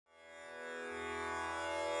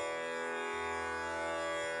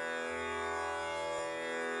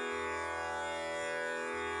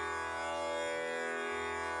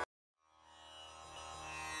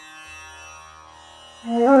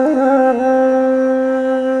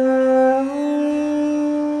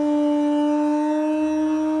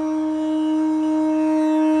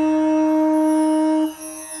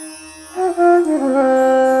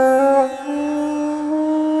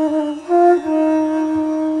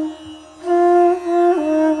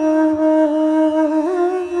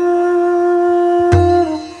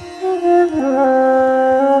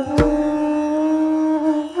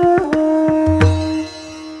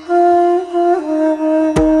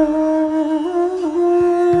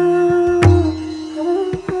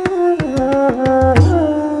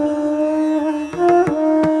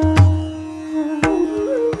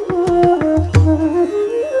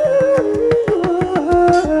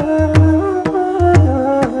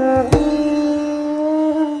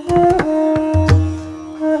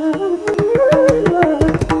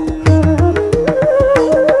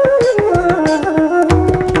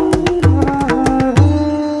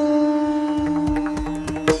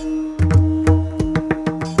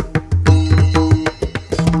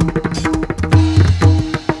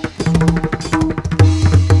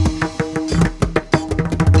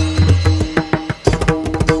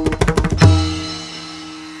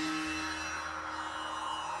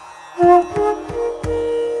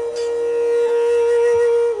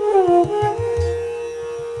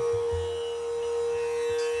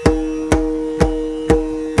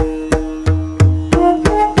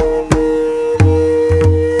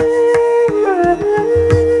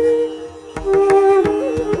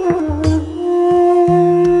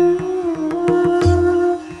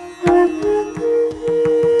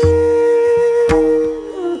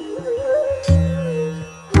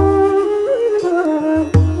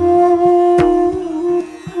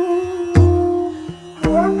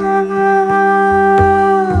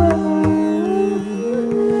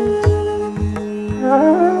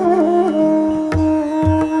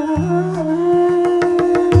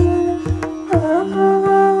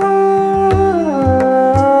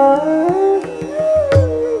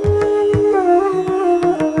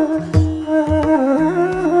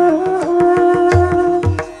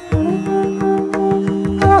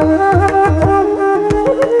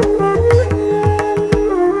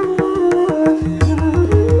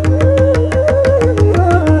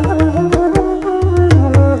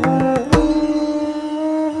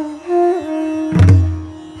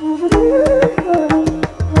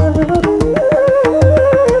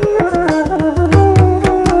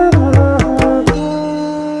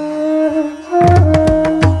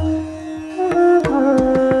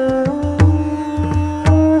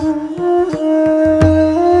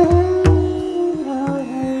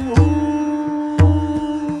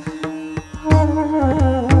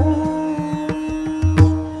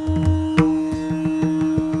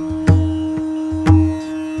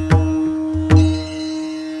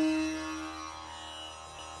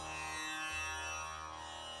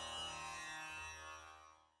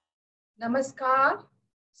Namaskar,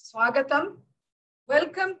 Swagatam.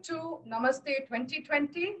 Welcome to Namaste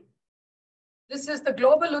 2020. This is the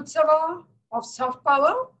Global Utsava of Soft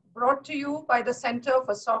Power, brought to you by the Center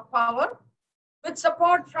for Soft Power, with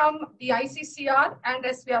support from the ICCR and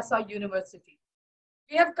SVYasa University.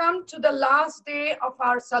 We have come to the last day of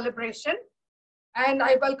our celebration, and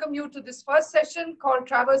I welcome you to this first session called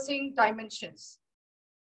Traversing Dimensions.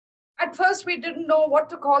 At first, we didn't know what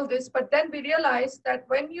to call this, but then we realized that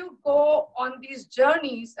when you go on these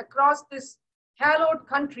journeys across this hallowed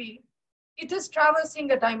country, it is traversing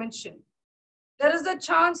a dimension. There is a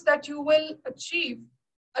chance that you will achieve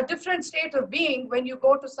a different state of being when you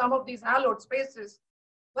go to some of these hallowed spaces,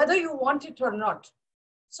 whether you want it or not.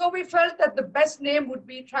 So we felt that the best name would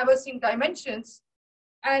be Traversing Dimensions.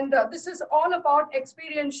 And this is all about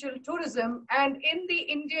experiential tourism. And in the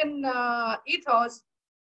Indian ethos,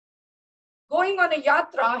 going on a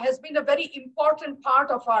yatra has been a very important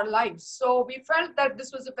part of our lives. So we felt that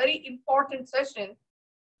this was a very important session,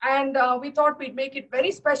 and we thought we'd make it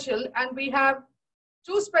very special. And we have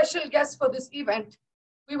two special guests for this event.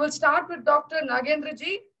 We will start with Dr.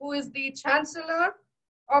 Nagendraji, who is the Chancellor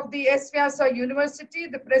of the SVYasa University,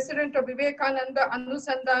 the President of Vivekananda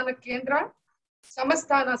Anusandhana Kendra,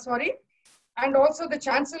 Samastana, and also the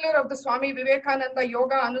Chancellor of the Swami Vivekananda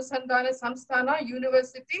Yoga Anusandhana Samsthana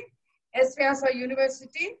University, SVYasa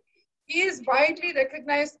University. He is widely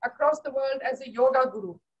recognized across the world as a yoga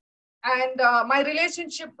guru. And my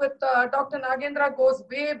relationship with Dr. Nagendra goes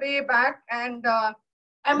way, way back. And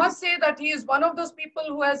I must say that he is one of those people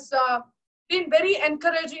who has been very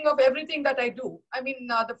encouraging of everything that I do. I mean,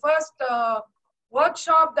 the first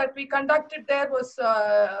workshop that we conducted there was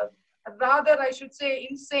rather, I should say,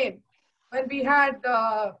 insane. When we had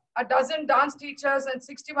a dozen dance teachers and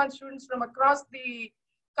 61 students from across the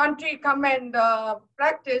country come and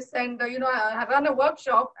practice and run a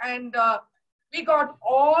workshop, and we got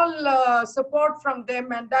all support from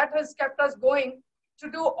them, and that has kept us going to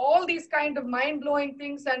do all these kind of mind-blowing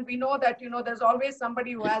things. And we know that there's always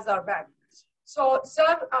somebody who has our back. So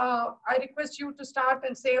sir, I request you to start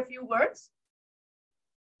and say a few words.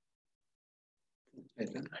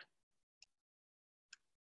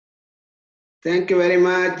 Thank you very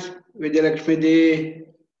much, Vijayalakshmi ji.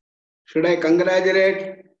 Should I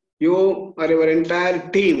congratulate you or your entire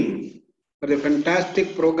team for the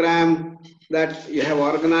fantastic program that you have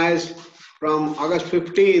organized from August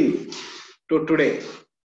 15th to today?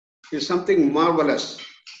 It's something marvelous.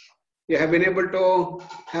 You have been able to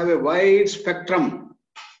have a wide spectrum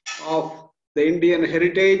of the Indian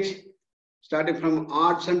heritage, starting from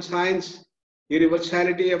arts and science,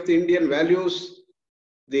 universality of the Indian values,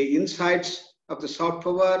 the insights of the soft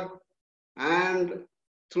power, and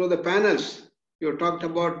through the panels, you talked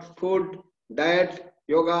about food, diet,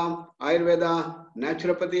 yoga, Ayurveda,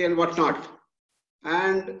 naturopathy, and whatnot.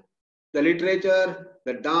 And the literature,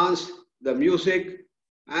 the dance, the music,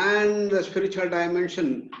 and the spiritual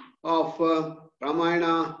dimension of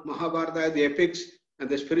Ramayana, Mahabharata, the epics, and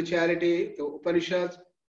the spirituality, the Upanishads.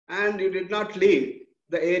 And you did not leave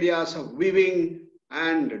the areas of weaving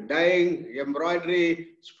and dyeing,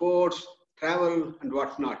 embroidery, sports, travel, and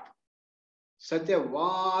whatnot. Such a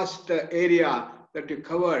vast area that you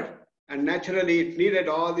covered, and naturally it needed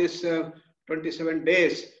all these 27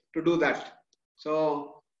 days to do that.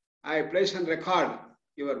 So I place on record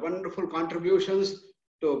your wonderful contributions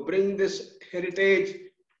to bring this heritage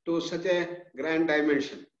to such a grand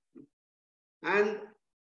dimension. And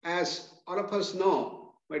as all of us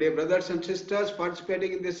know, my dear brothers and sisters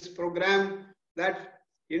participating in this program, that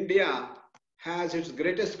India has its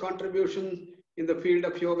greatest contribution in the field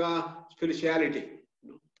of yoga, spirituality.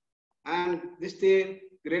 And this is the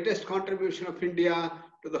greatest contribution of India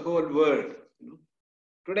to the whole world.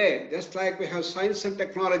 Today, just like we have science and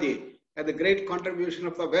technology as the great contribution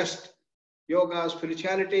of the West, yoga,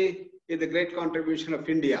 spirituality is the great contribution of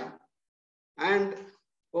India. And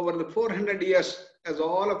over the 400 years, as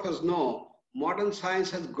all of us know, modern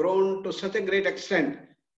science has grown to such a great extent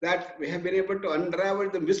that we have been able to unravel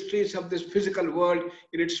the mysteries of this physical world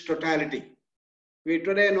in its totality. We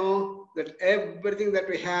today know that everything that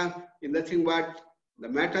we have is nothing but the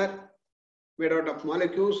matter made out of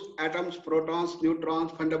molecules, atoms, protons,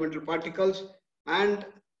 neutrons, fundamental particles. And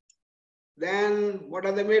then what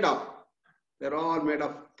are they made of? They're all made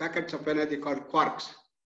of packets of energy called quarks.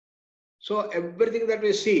 So everything that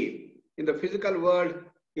we see in the physical world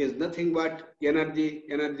is nothing but energy,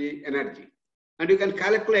 energy, energy. And you can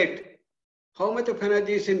calculate how much of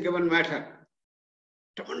energy is in given matter.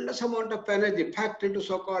 Tremendous amount of energy packed into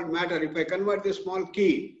so-called matter. If I convert this small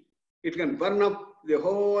key, it can burn up the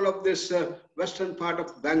whole of this western part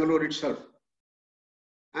of Bangalore itself.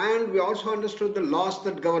 And we also understood the laws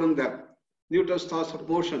that govern them. Newton's laws of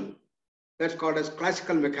motion. That's called as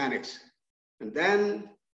classical mechanics. And then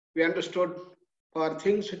we understood for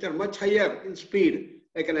things which are much higher in speed,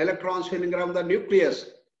 like an electron spinning around the nucleus,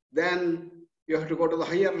 then you have to go to the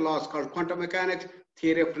higher laws called quantum mechanics,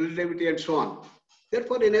 theory of relativity, and so on.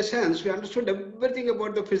 Therefore, in a sense, we understood everything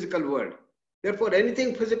about the physical world. Therefore,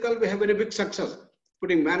 anything physical, we have very big success.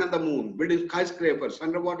 Putting man on the moon, building skyscrapers,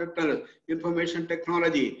 underwater tunnels, information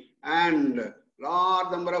technology, and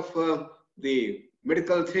large number of the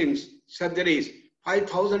medical things, surgeries,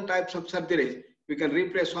 5,000 types of surgeries. We can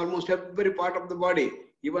replace almost every part of the body.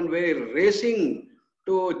 Even we're racing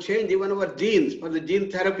to change even our genes for the gene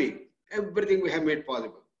therapy. Everything we have made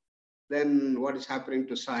possible. Then what is happening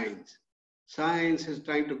to science? Science is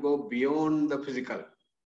trying to go beyond the physical.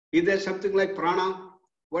 Is there something like prana?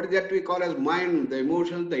 What is that we call as mind, the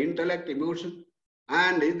emotion, the intellect, emotion?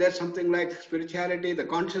 And is there something like spirituality, the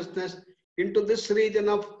consciousness? Into this region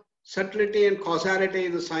of subtlety and causality,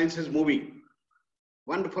 the science is moving.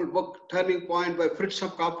 Wonderful book, Turning Point by Fritz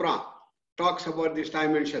of Capra, talks about these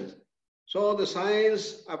dimensions. So the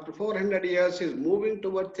science, after 400 years, is moving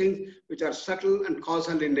toward things which are subtle and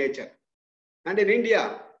causal in nature. And in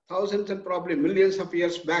India, thousands and probably millions of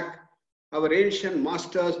years back, our ancient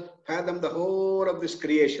masters fathomed the whole of this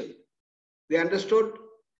creation. They understood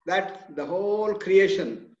that the whole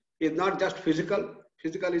creation is not just physical.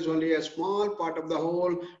 Physical is only a small part of the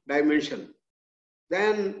whole dimension.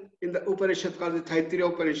 Then in the Upanishad called the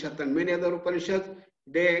Taittiriya Upanishad and many other Upanishads,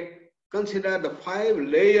 they consider the 5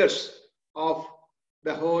 layers of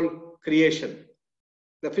the whole creation.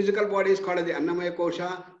 The physical body is called as the Annamaya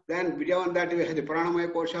Kosha. Then beyond that we have the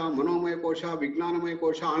Pranamaya Kosha, Manomaya Kosha, Vijnanamaya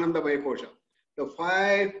Kosha, Anandamaya Kosha. the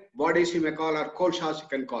 5 bodies you may call, or koshas you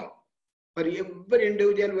can call. For every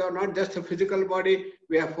individual, we are not just a physical body,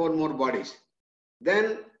 we have 4 more bodies. Then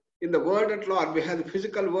in the world at large, we have the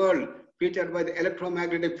physical world featured by the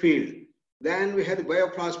electromagnetic field. Then we have the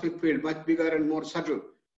bioplasmic field, much bigger and more subtle.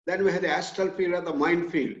 Then we have the astral field or the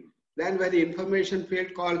mind field. Then we have the information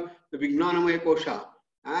field called the Vijnanamaya Kosha.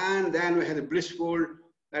 And then we have the bliss world,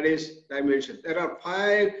 that is dimension. There are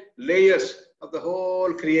 5 layers of the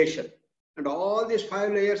whole creation. And all these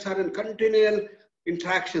 5 layers are in continual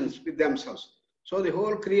interactions with themselves. So the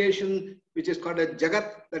whole creation, which is called a Jagat,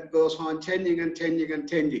 that goes on changing and changing and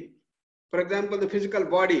changing. For example, the physical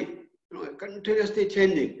body, continuously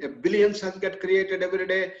changing. A billion cells get created every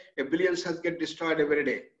day, a billion cells get destroyed every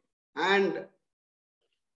day. And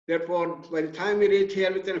therefore, by the time we reach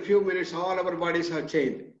here, within a few minutes, all our bodies have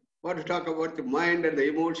changed. What to talk about the mind and the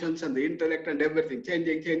emotions and the intellect and everything,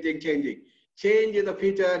 changing, changing, changing. Change is the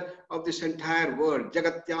feature of this entire world.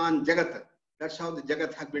 Jagatyan Jagat. That's how the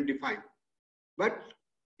Jagat has been defined. But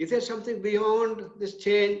is there something beyond this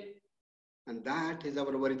change? And that is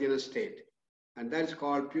our original state. And that is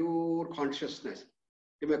called pure consciousness.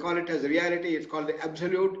 You may call it as reality, it's called the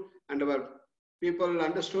absolute. And our people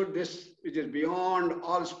understood this, which is beyond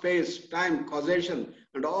all space, time, causation,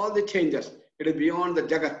 and all the changes. It is beyond the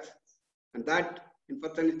Jagat. And that, in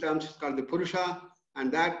Patanjali terms, is called the Purusha. And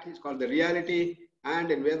that is called the reality. And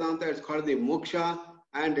in Vedanta, it's called the Moksha.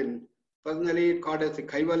 And in personally, it's called as the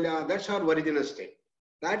Kaivalya. That's our original state.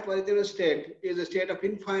 That original state is a state of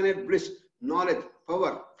infinite bliss, knowledge,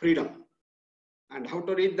 power, freedom. And how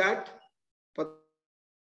to read that?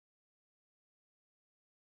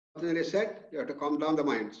 Patanjali said, you have to calm down the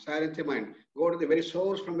mind, silence the mind, go to the very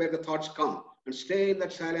source from where the thoughts come, and stay in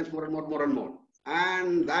that silence more and more, more and more.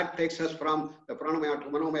 And that takes us from the Pranamaya to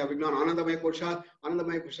Manomaya, Vijnana, Anandamaya Kosha.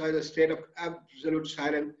 Anandamaya Kosha is a state of absolute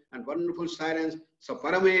silence and wonderful silence. So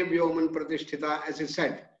Parame Vyoman Pratisthita, as is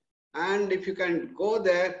said. And if you can go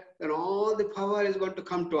there, then all the power is going to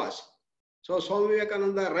come to us. So Swami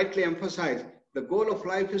Vivekananda rightly emphasized, the goal of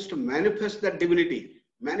life is to manifest that divinity,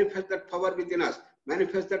 manifest that power within us,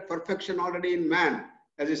 manifest that perfection already in man,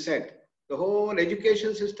 as he said. The whole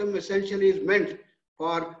education system essentially is meant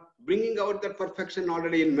for bringing out that perfection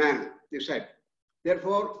already in man, he said.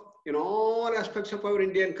 Therefore, in all aspects of our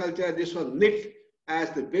Indian culture, this was knit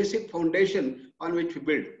as the basic foundation on which we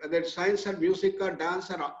build. Whether it's science or music or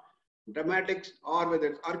dance or dramatics or whether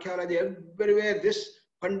it's archaeology, everywhere this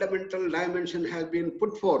fundamental dimension has been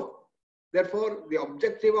put forth. Therefore, the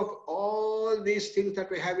objective of all these things that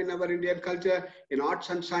we have in our Indian culture, in arts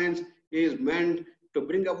and science, is meant to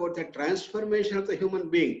bring about the transformation of the human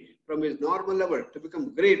being from his normal level to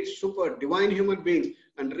become great, super, divine human beings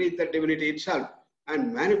and reach the divinity itself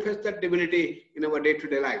and manifest that divinity in our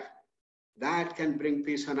day-to-day life. That can bring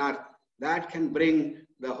peace on earth. That can bring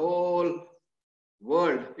the whole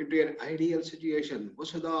world into an ideal situation.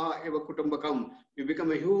 Vasudha eva kutumbakam. We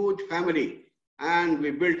become a huge family and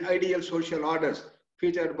we build ideal social orders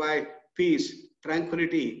featured by peace,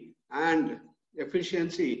 tranquility, and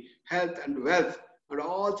efficiency, health and wealth, and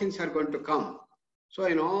all things are going to come. So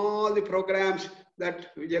in all the programs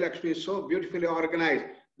that Vijayalakshmi is so beautifully organized,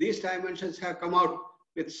 these dimensions have come out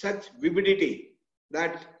with such vividity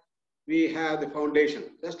that we have the foundation.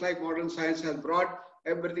 Just like modern science has brought,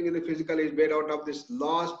 everything in the physical is made out of this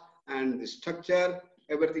laws and the structure,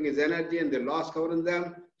 everything is energy and the laws govern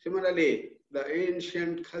them. Similarly, the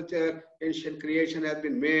ancient culture, ancient creation has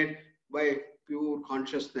been made by pure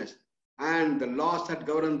consciousness and the laws that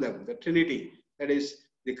govern them, the Trinity, that is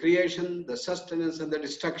the creation, the sustenance and the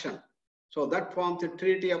destruction. So that forms the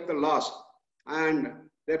trinity of the laws. And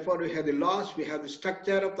therefore we have the laws, we have the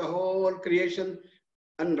structure of the whole creation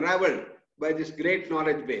unraveled by this great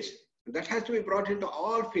knowledge base. And that has to be brought into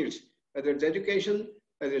all fields, whether it's education,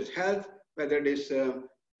 whether it's health, whether it is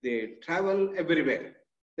the travel, everywhere.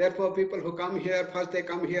 Therefore, people who come here, first they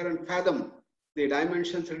come here and fathom the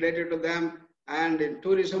dimensions related to them. And in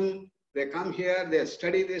tourism, they come here, they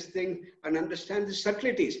study this thing and understand the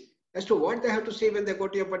subtleties as to what they have to see when they go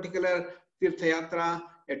to a particular Tirtha Yatra,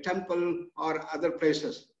 a temple or other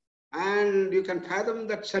places. And you can fathom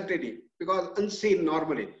that subtlety because unseen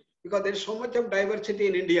normally, because there is so much of diversity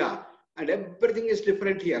in India and everything is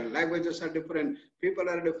different here. Languages are different, people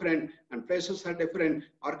are different, and places are different,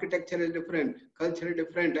 architecture is different, culture is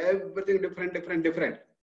different, everything different.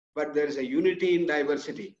 But there is a unity in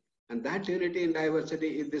diversity. And that unity in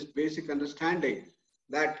diversity is this basic understanding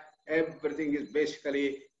that everything is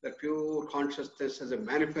basically the pure consciousness as a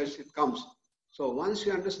manifest it comes. So once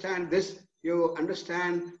you understand this, you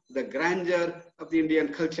understand the grandeur of the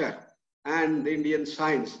Indian culture and the Indian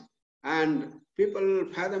science and people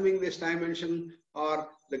fathoming this dimension are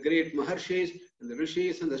the great Maharshis and the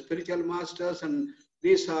Rishis and the spiritual masters, and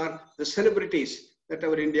these are the celebrities that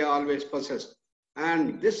our India always possessed.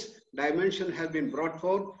 And this dimension has been brought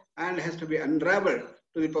forth and has to be unraveled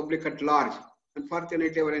to the public at large.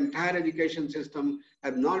 Unfortunately, our entire education system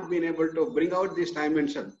has not been able to bring out this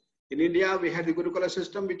dimension. In India, we had the Gurukula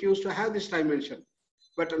system which used to have this dimension.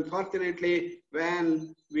 But unfortunately,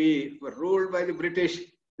 when we were ruled by the British,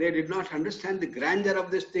 they did not understand the grandeur of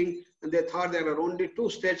this thing, and they thought there are only two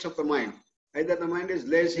states of the mind. Either the mind is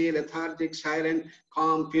lazy, lethargic, silent,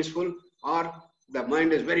 calm, peaceful, or the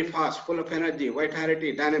mind is very fast, full of energy,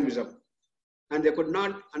 vitality, dynamism. And they could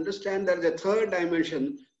not understand that the third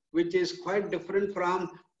dimension, which is quite different from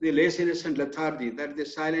the laziness and lethargy, that is the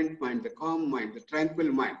silent mind, the calm mind, the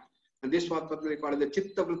tranquil mind. And this is what we call the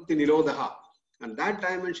Chitta Vritti Nirodha. And that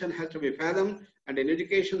dimension has to be fathomed, and in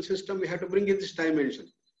education system, we have to bring in this dimension.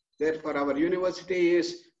 Therefore, our university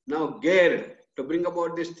is now geared to bring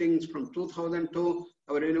about these things. From 2002,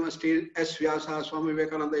 our university, S. Vyasa, Swami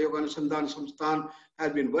Vivekananda Yoga Anusandhana Samsthan,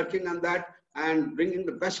 has been working on that and bringing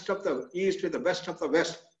the best of the East with the best of the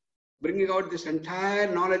West, bringing out this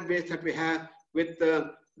entire knowledge base that we have with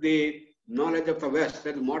the knowledge of the West,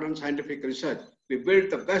 that is modern scientific research. We built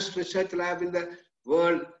the best research lab in the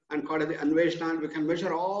world and called it the Anveshna. We can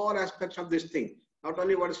measure all aspects of this thing, not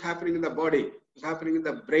only what is happening in the body, what's happening in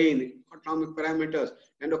the brain, autonomic parameters,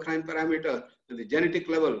 endocrine parameters, and the genetic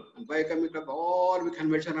level, and biochemical, all we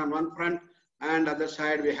can measure on one front, and other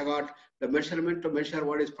side we have got the measurement to measure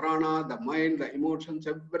what is prana, the mind, the emotions,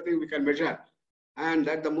 everything we can measure. And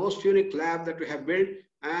that's the most unique lab that we have built,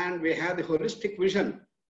 and we have the holistic vision.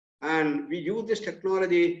 And we use this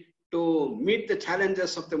technology to meet the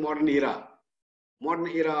challenges of the modern era. Modern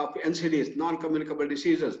era of NCDs, non-communicable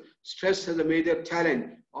diseases, stress is a major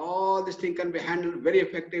challenge. All these things can be handled very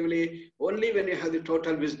effectively only when you have the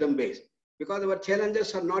total wisdom base. Because our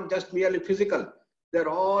challenges are not just merely physical. They're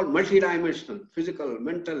all multidimensional, physical,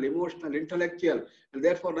 mental, emotional, intellectual. And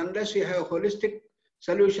therefore, unless you have a holistic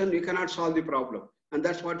solution, you cannot solve the problem. And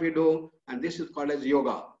that's what we do. And this is called as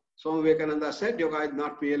yoga. Swami Vivekananda said, yoga is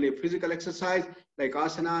not merely a physical exercise like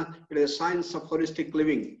asana. It is a science of holistic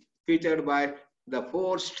living, featured by the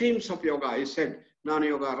four streams of yoga. He said, Jnana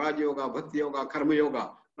Yoga, Raja Yoga, Bhakti Yoga, Karma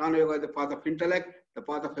Yoga. Jnana Yoga is the path of intellect, the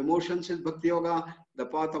path of emotions is Bhakti Yoga, the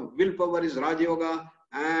path of willpower is Raja Yoga,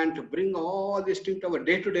 and to bring all these things to our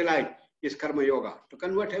day-to-day life is Karma Yoga. To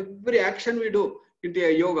convert every action we do into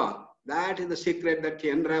a yoga, that is the secret that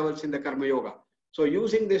unravels in the Karma Yoga. So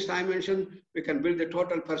using this dimension, we can build the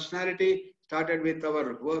total personality, started with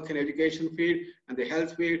our work in education field and the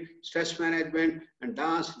health field, stress management and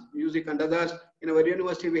dance, music and others. In our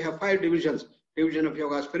university, we have 5 divisions: division of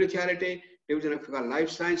yoga spirituality, division of yoga life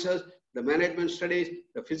sciences, the management studies,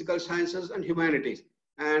 the physical sciences and humanities.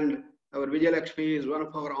 And our Vijayalakshmi is one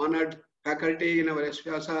of our honored faculty in our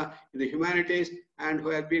SVASA in the humanities, and who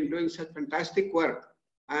has been doing such fantastic work.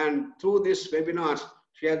 And through these webinars,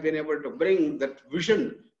 she has been able to bring that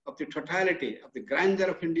vision of the totality, of the grandeur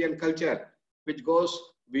of Indian culture, which goes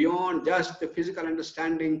beyond just the physical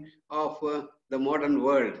understanding of the modern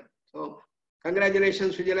world. So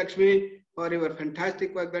congratulations, Vijayalakshmi, for your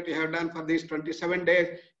fantastic work that you have done for these 27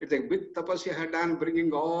 days. It's a big tapas you have done,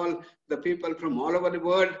 bringing all the people from all over the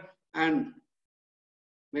world and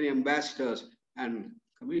many ambassadors and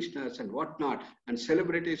commissioners and whatnot and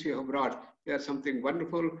celebrities you have brought. They are something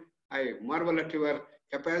wonderful. I marvel at your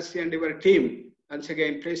capacity and your team. Once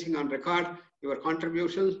again, placing on record your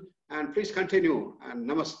contributions, and please continue. And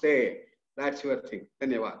namaste. That's your thing.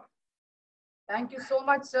 Dhanyavad. Thank you so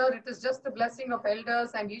much, sir. It is just the blessing of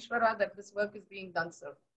elders and Ishvara that this work is being done,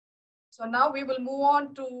 sir. So now we will move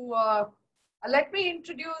on to, let me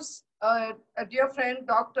introduce a dear friend,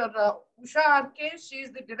 Dr. Usha R.K. She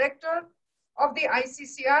is the director of the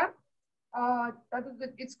ICCR.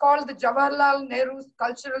 It's called the Jawaharlal Nehru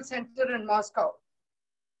Cultural Center in Moscow.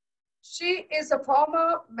 She is a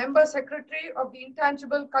former member secretary of the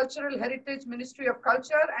Intangible Cultural Heritage Ministry of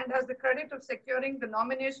Culture and has the credit of securing the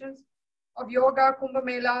nominations of Yoga, Kumbh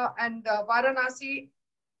Mela and Varanasi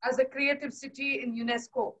as a creative city in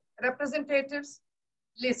UNESCO representatives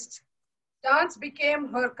list. Dance became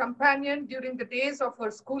her companion during the days of her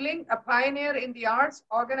schooling, a pioneer in the arts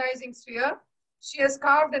organizing sphere. She has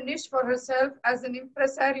carved a niche for herself as an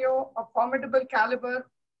impresario of formidable caliber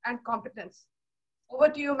and competence. Over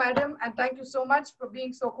to you, madam, and thank you so much for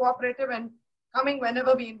being so cooperative and coming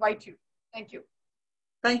whenever we invite you. Thank you.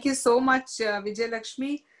 Thank you so much,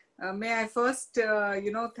 Vijayalakshmi. May I first,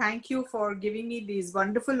 thank you for giving me these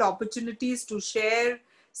wonderful opportunities to share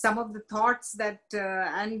some of the thoughts that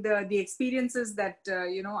and the experiences that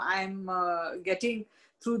I'm getting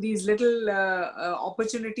through these little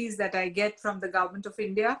opportunities that I get from the government of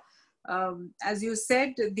India. As you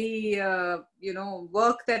said, the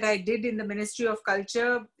work that I did in the Ministry of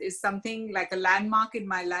Culture is something like a landmark in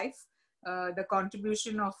my life. The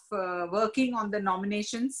contribution of working on the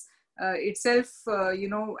nominations itself,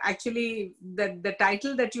 actually the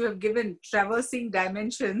title that you have given, Traversing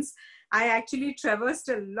Dimensions, I actually traversed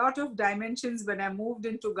a lot of dimensions when I moved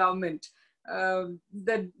into government.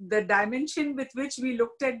 The dimension with which we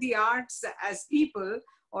looked at the arts as people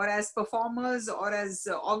or as performers or as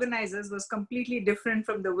organizers was completely different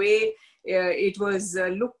from the way it was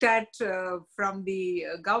looked at from the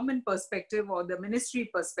government perspective or the ministry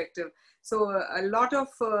perspective. So a lot of,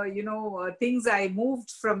 things I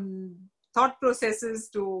moved from thought processes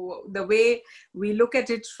to the way we look at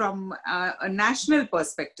it from a national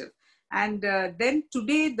perspective. And then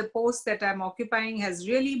today, the post that I'm occupying has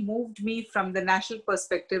really moved me from the national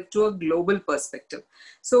perspective to a global perspective.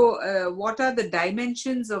 So what are the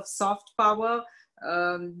dimensions of soft power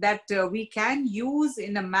that we can use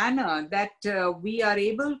in a manner that we are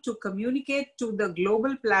able to communicate to the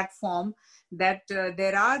global platform that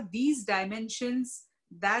there are these dimensions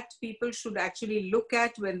that people should actually look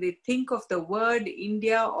at when they think of the word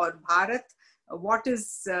India or Bharat. What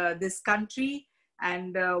is this country?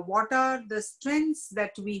 And what are the strengths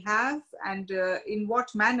that we have, and in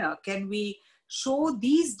what manner can we show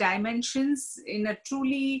these dimensions in a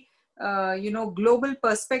truly, global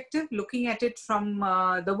perspective, looking at it from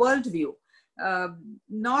the world view,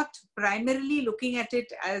 not primarily looking at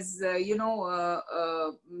it as,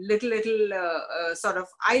 little sort of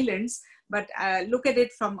islands, but look at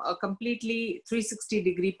it from a completely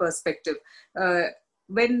 360-degree perspective.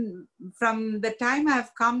 When from the time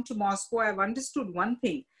I've come to Moscow, I've understood one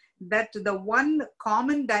thing, that the one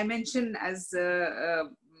common dimension, as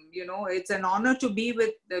it's an honor to be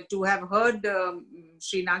with, to have heard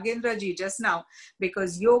Sri Nagendra ji just now,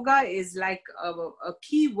 because yoga is like a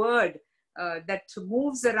key word that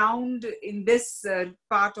moves around in this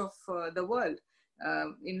part of the world.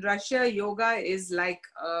 In Russia, yoga is like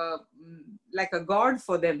a god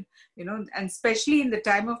for them, and especially in the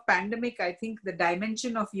time of pandemic, I think the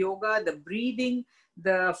dimension of yoga, the breathing,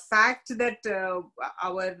 the fact that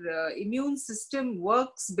our immune system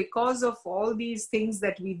works because of all these things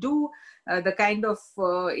that we do, the kind of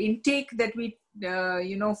intake that we,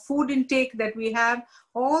 food intake that we have,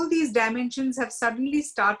 all these dimensions have suddenly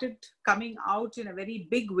started coming out in a very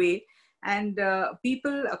big way. And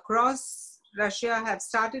people across Russia have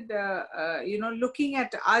started, looking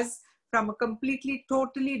at us from a completely,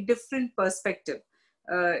 totally different perspective.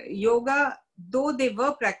 Yoga, though they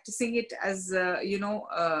were practicing it as,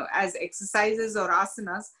 as exercises or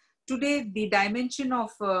asanas, today the dimension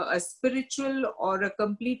of a spiritual or a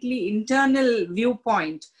completely internal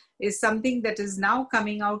viewpoint is something that is now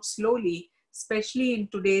coming out slowly, especially in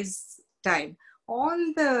today's time. All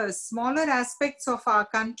the smaller aspects of our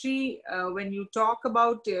country, when you talk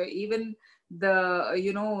about even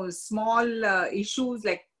the small issues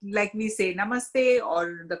like we say Namaste,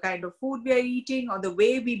 or the kind of food we are eating, or the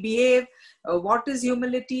way we behave, what is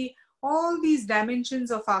humility, all these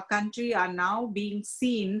dimensions of our country are now being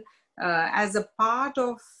seen as a part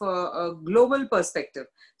of a global perspective.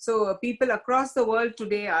 So people across the world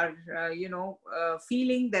today are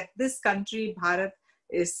feeling that this country Bharat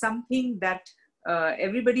is something that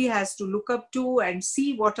everybody has to look up to and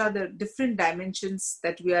see what are the different dimensions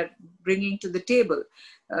that we are bringing to the table.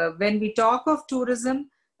 When we talk of tourism,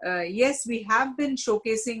 yes, we have been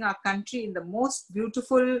showcasing our country in the most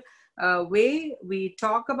beautiful way. We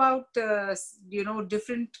talk about,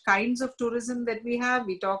 different kinds of tourism that we have.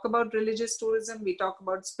 We talk about religious tourism. We talk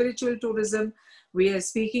about spiritual tourism. We are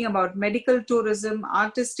speaking about medical tourism,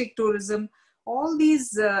 artistic tourism. All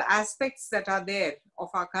these aspects that are there of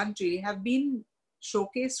our country have been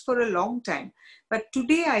showcased for a long time. But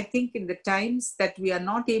today, I think in the times that we are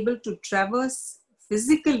not able to traverse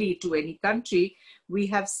physically to any country, we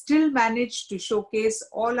have still managed to showcase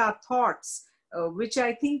all our thoughts, which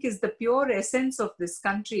I think is the pure essence of this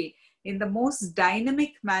country, in the most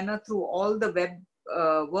dynamic manner through all the web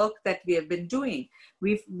work that we have been doing.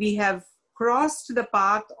 We have crossed the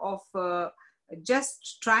path of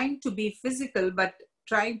just trying to be physical, but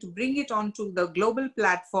trying to bring it onto the global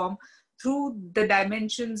platform through the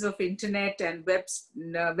dimensions of internet and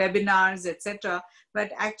webinars, etc.,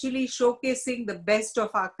 but actually showcasing the best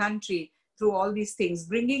of our country through all these things,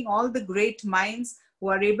 bringing all the great minds who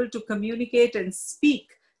are able to communicate and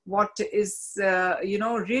speak what is,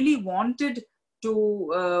 really wanted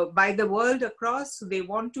by the world across. They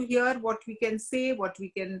want to hear what we can say, what we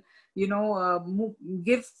can,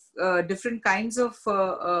 give different kinds of,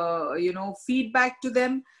 feedback to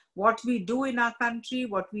them, what we do in our country,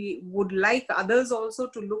 what we would like others also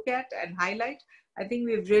to look at and highlight. I think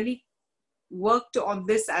we've really worked on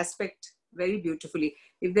this aspect very beautifully.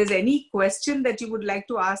 If there's any question that you would like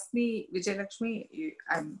to ask me, Vijayalakshmi,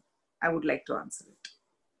 I would like to answer it.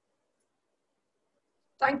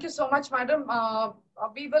 Thank you so much, madam.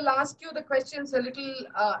 We will ask you the questions a little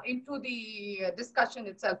into the discussion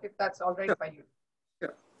itself, if that's all right by you.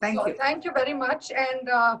 Sure. Thank you. Thank you very much. And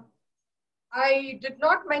I did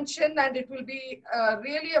not mention, and it will be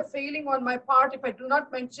really a failing on my part if I do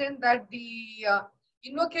not mention that the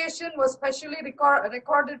invocation was specially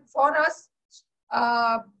recorded for us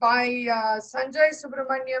by Sanjay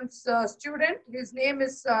Subramaniam's student. His name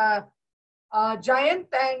is Jayant,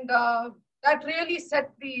 and that really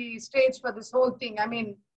set the stage for this whole thing. I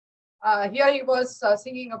mean, here he was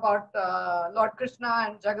singing about Lord Krishna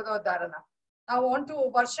and Jagadodharana. Now on to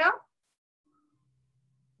Varsha.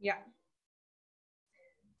 Yeah.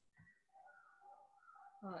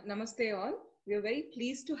 Namaste all. We are very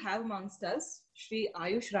pleased to have amongst us Shri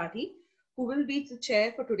Aayush Rathi, who will be the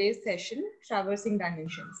chair for today's session, Traversing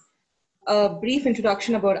Dimensions. A brief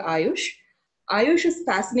introduction about Aayush. Aayush is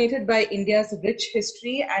fascinated by India's rich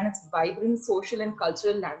history and its vibrant social and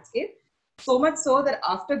cultural landscape. So much so that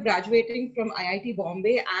after graduating from IIT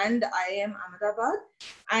Bombay and IIM Ahmedabad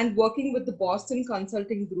and working with the Boston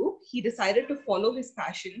Consulting Group, he decided to follow his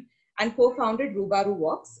passion and co-founded Roobaroo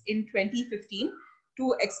Walks in 2015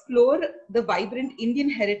 to explore the vibrant Indian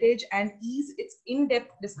heritage and ease its in-depth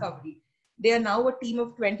discovery. They are now a team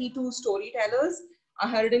of 22 storytellers,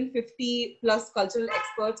 150 plus cultural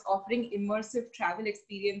experts offering immersive travel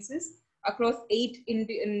experiences across 8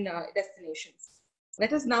 Indian destinations.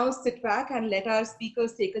 Let us now sit back and let our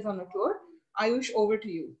speakers take us on a tour. Aayush, over to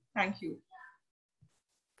you. Thank you.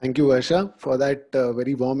 Thank you, Varsha, for that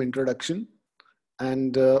very warm introduction.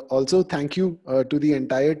 And also thank you to the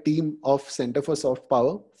entire team of Center for Soft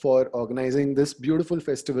Power for organizing this beautiful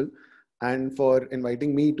festival and for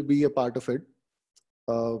inviting me to be a part of it.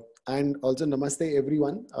 And also namaste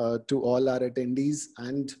everyone to all our attendees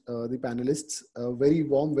and the panelists. A very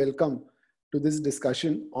warm welcome to this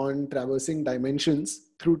discussion on traversing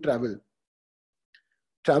dimensions through travel.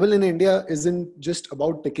 Travel in India isn't just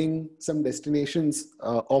about ticking some destinations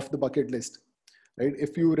off the bucket list. Right?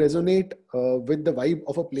 If you resonate with the vibe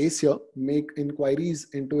of a place here, make inquiries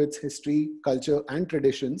into its history, culture, and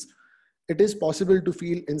traditions, it is possible to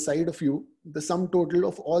feel inside of you the sum total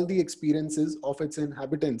of all the experiences of its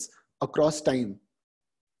inhabitants across time.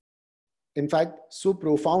 In fact, so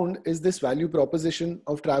profound is this value proposition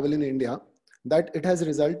of travel in India that it has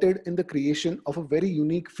resulted in the creation of a very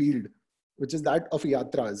unique field, which is that of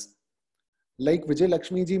yatras. Like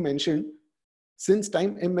Vijayalakshmi ji mentioned, since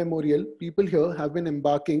time immemorial, people here have been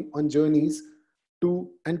embarking on journeys to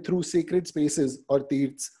and through sacred spaces or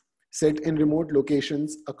tirths set in remote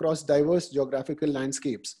locations across diverse geographical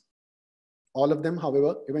landscapes. All of them,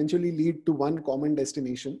 however, eventually lead to one common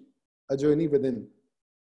destination, a journey within.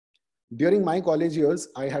 During my college years,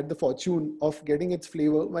 I had the fortune of getting its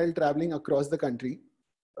flavor while traveling across the country.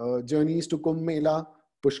 Journeys to Kumbh Mela,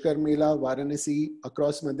 Pushkar Mela, Varanasi,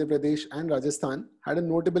 across Madhya Pradesh and Rajasthan had a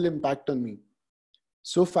notable impact on me.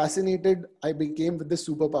 So fascinated I became with this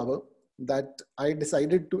superpower that I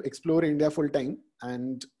decided to explore India full time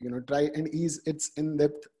and try and ease its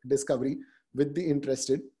in-depth discovery with the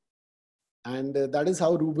interested. And that is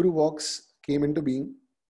how Roobaroo Walks came into being.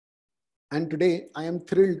 And today I am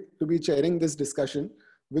thrilled to be chairing this discussion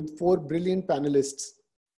with 4 brilliant panelists.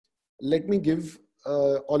 Let me give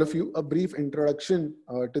all of you a brief introduction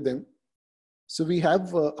to them. So we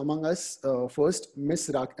have among us first Miss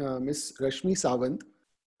Rashmi Sawant,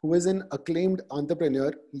 who is an acclaimed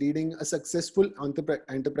entrepreneur leading a successful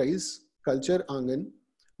enterprise, Culture Angan,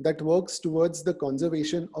 that works towards the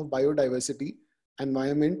conservation of biodiversity,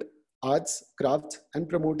 environment, arts, crafts, and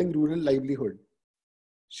promoting rural livelihood.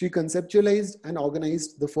 She conceptualized and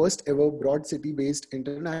organized the first ever broad city-based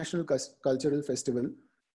international cultural festival,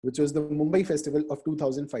 which was the Mumbai Festival of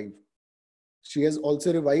 2005. She has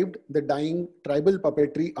also revived the dying tribal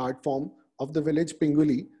puppetry art form of the village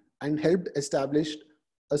Pinguli and helped establish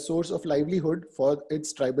a source of livelihood for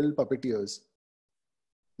its tribal puppeteers.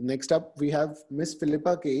 Next up, we have Miss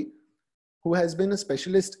Philipa Kaye, who has been a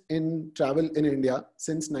specialist in travel in India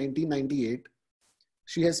since 1998.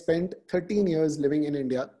 She has spent 13 years living in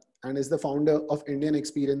India and is the founder of Indian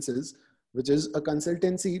Experiences, which is a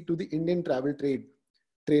consultancy to the Indian travel trade,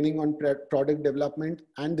 training on product development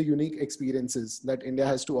and the unique experiences that India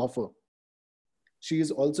has to offer. She is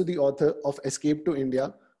also the author of Escape to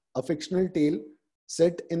India, a fictional tale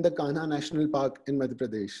set in the Kanha National Park in Madhya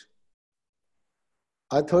Pradesh.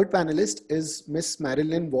 Our third panelist is Miss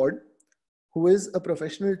Mariellen Ward, who is a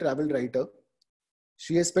professional travel writer.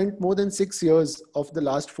 She has spent more than 6 years of the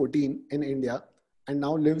last 14 in India and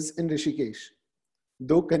now lives in Rishikesh.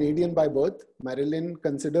 Though Canadian by birth, Mariellen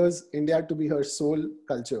considers India to be her soul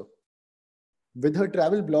culture. With her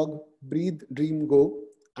travel blog, Breathe, Dream, Go,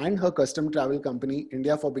 and her custom travel company,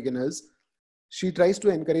 India for Beginners, she tries to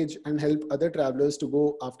encourage and help other travelers to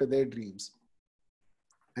go after their dreams.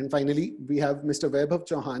 And finally, we have Mr. Vaibhav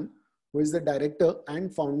Chauhan, who is the director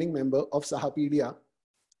and founding member of Sahapedia,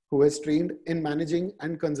 who has trained in managing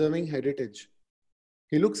and conserving heritage.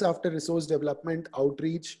 He looks after resource development,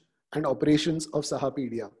 outreach, and operations of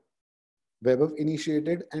Sahapedia. Vaibhav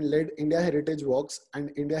initiated and led India Heritage Walks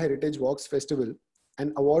and India Heritage Walks Festival,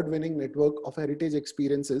 an award-winning network of heritage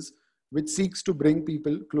experiences which seeks to bring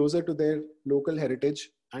people closer to their local heritage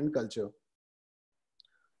and culture.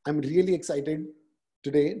 I'm really excited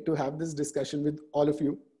today to have this discussion with all of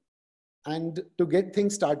you. And to get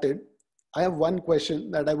things started, I have one question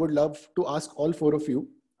that I would love to ask all four of you.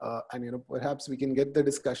 And perhaps we can get the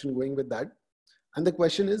discussion going with that. And the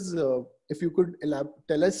question is, if you could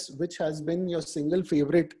tell us which has been your single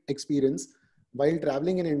favorite experience while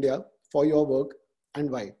traveling in India for your work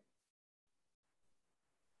and why?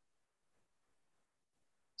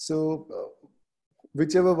 So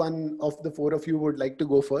whichever one of the four of you would like to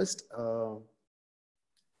go first. Shall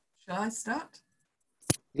I start?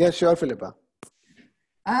 Yeah, sure, Philipa.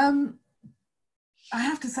 I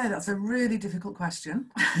have to say that's a really difficult question.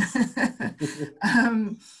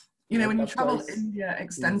 When you travel India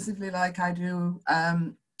extensively like I do,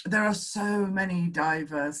 there are so many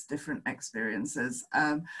diverse different experiences.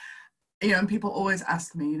 And people always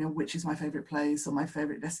ask me, which is my favorite place or my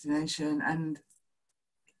favorite destination, and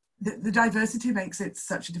the diversity makes it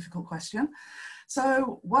such a difficult question.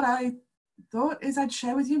 So what I thought is I'd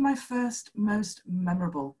share with you my first most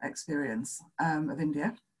memorable experience of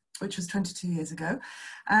India, which was 22 years ago,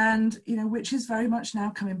 and which is very much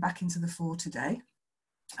now coming back into the fore today.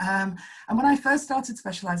 And when I first started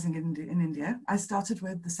specializing in India, I started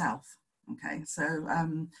with the south. Okay, so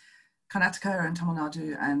Karnataka and Tamil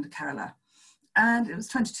Nadu and Kerala. And it was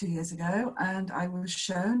 22 years ago, and I was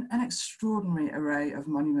shown an extraordinary array of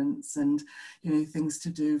monuments and things to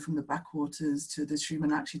do, from the backwaters to the Sri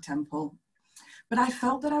Meenakshi temple. But I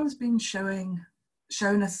felt that I was being shown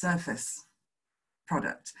a surface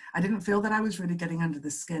product. I didn't feel that I was really getting under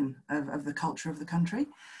the skin of the culture of the country.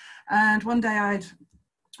 And one day I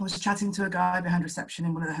was chatting to a guy behind reception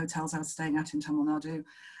in one of the hotels I was staying at in Tamil Nadu, and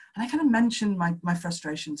I kind of mentioned my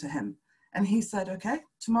frustration to him. And he said, okay,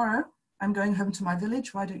 tomorrow I'm going home to my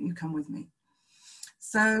village, why don't you come with me?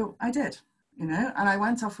 So I did, and I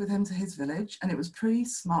went off with him to his village, and it was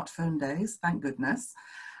pre-smartphone days, thank goodness.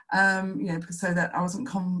 So that I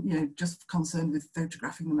wasn't just concerned with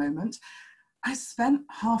photographing the moment. I spent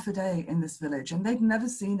half a day in this village, and they'd never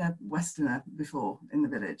seen a Westerner before in the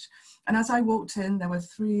village. And as I walked in, there were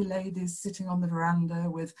 3 ladies sitting on the veranda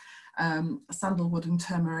with sandalwood and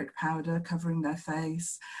turmeric powder covering their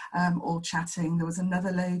face, all chatting. There was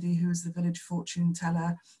another lady who was the village fortune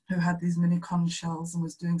teller who had these mini conch shells and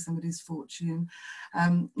was doing somebody's fortune.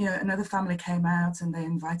 Another family came out and they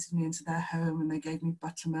invited me into their home and they gave me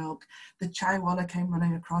buttermilk. The chai walla came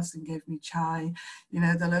running across and gave me chai.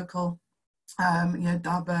 The local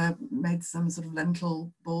Daba made some sort of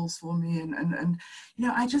lentil balls for me, and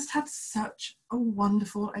I just had such a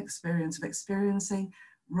wonderful experience of experiencing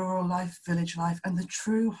rural life, village life, and the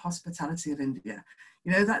true hospitality of India.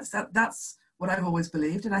 That's what I've always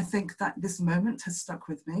believed, and I think that this moment has stuck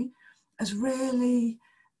with me as really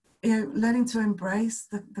learning to embrace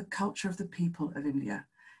the culture of the people of India.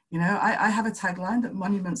 I have a tagline that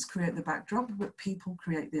monuments create the backdrop, but people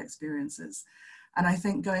create the experiences. And I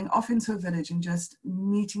think going off into a village and just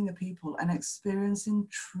meeting the people and experiencing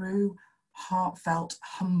true, heartfelt,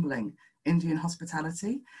 humbling Indian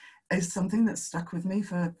hospitality is something that's stuck with me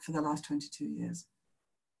for the last 22 years.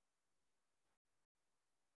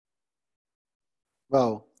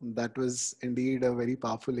 Wow, that was indeed a very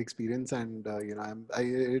powerful experience, and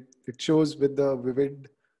it shows with the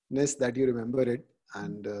vividness that you remember it.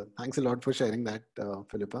 And thanks a lot for sharing that,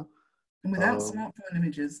 Philipa. And without smartphone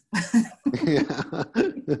images.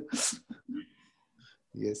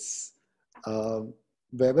 Yes.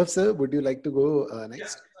 Vaibhav sir, would you like to go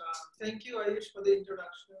next? Yeah. Thank you, Aayush, for the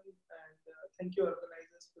introduction, and thank you,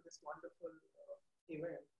 organizers, for this wonderful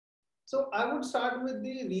event. So I would start with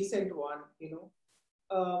the recent one.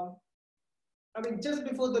 I mean, just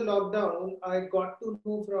before the lockdown, I got to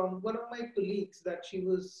know from one of my colleagues that she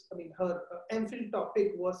was, I mean, her MPhil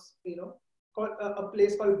topic was, called a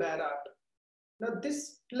place called Barat. Now,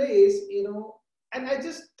 this place, and I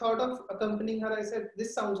just thought of accompanying her. I said,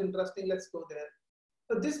 this sounds interesting, let's go there.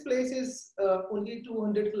 So this place is only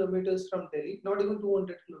 200 kilometers from Delhi, not even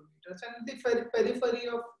 200 kilometers, and the periphery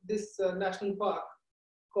of this national park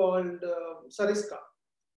called Sariska.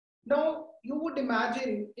 Now, you would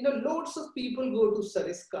imagine, loads of people go to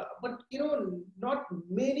Sariska, but, not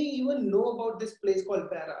many even know about this place called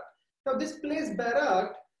Barat. Now, this place,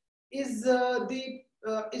 Barat, is the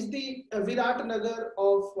Virat Nagar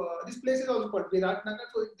of, this place is also called Virat Nagar.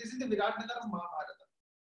 So, this is the Virat Nagar of Mahabharata.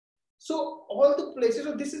 So, all the places,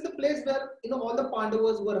 so this is the place where, all the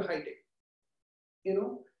Pandavas were hiding,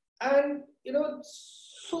 and,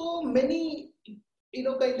 so many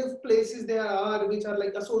kind of places there are which are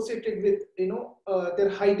like associated with their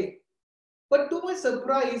hiding. But to my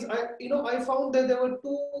surprise, I found that there were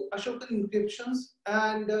two Ashokan inscriptions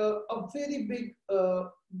and a very big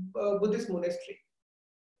Buddhist monastery.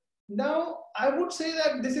 Now, I would say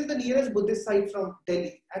that this is the nearest Buddhist site from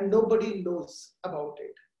Delhi, and nobody knows about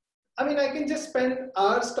it. I mean, I can just spend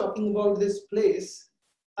hours talking about this place.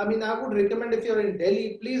 I mean, I would recommend if you're in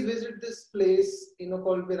Delhi, please visit this place,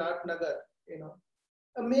 called Virat Nagar,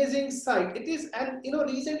 amazing site it is. And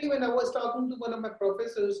recently when I was talking to one of my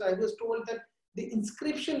professors, I was told that the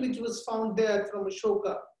inscription which was found there from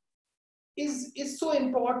Ashoka is so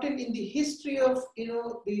important in the history of in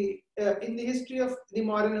the history of the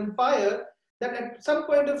modern empire, that at some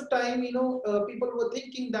point of time people were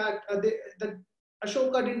thinking that that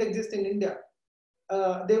Ashoka didn't exist in India.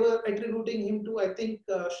 They were attributing him to, I think,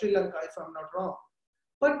 Sri Lanka, if I'm not wrong.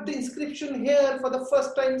 But the inscription here for the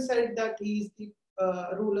first time said that he is the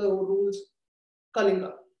ruler who rules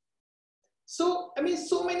Kalinga. So, I mean,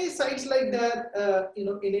 so many sites like that,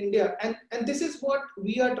 in India, and this is what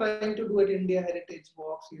we are trying to do at India Heritage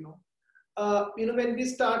Walks. When we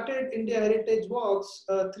started India Heritage Walks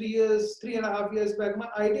 3.5 years back, my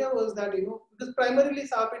idea was that because primarily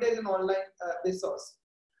Sapida is an online resource,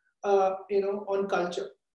 on culture.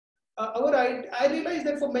 I realized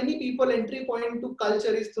that for many people, entry point to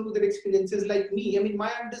culture is through their experiences like me. I mean,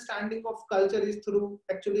 my understanding of culture is through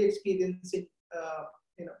actually experiencing,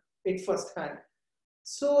 it firsthand.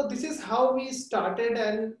 So this is how we started,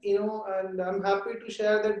 and and I'm happy to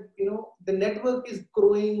share that the network is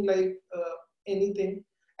growing like anything.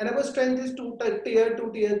 And our strength is tier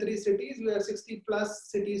 2, tier 3 cities. We are 60 plus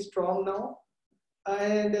cities strong now.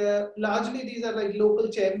 And largely these are like local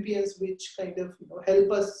champions which kind of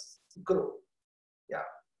help us grow. Yeah.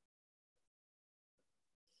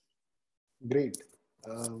 Great.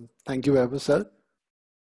 Thank you, Vaibhav sir.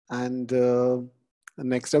 And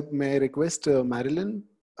next up, may I request Mariellen?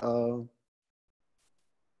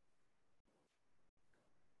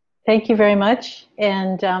 Thank you very much.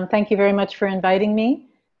 And thank you very much for inviting me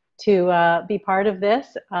to be part of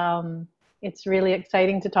this. It's really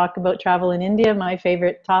exciting to talk about travel in India, my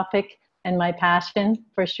favorite topic and my passion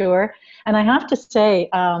for sure. And I have to say,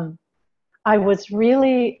 I was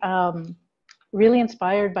really, really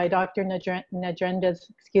inspired by Dr. Nagendra's,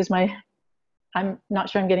 I'm not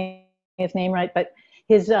sure I'm getting his name right, but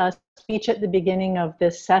his speech at the beginning of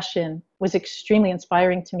this session was extremely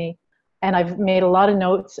inspiring to me. And I've made a lot of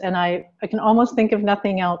notes, and I can almost think of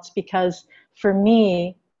nothing else, because for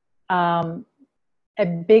me, a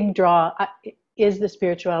big draw is the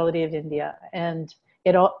spirituality of India. And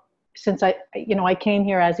it all, since I came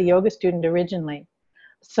here as a yoga student originally.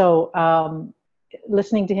 So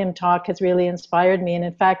listening to him talk has really inspired me. And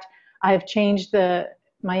in fact, I have changed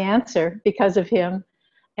my answer because of him.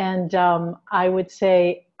 And I would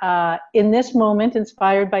say in this moment,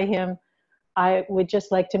 inspired by him, I would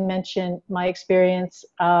just like to mention my experience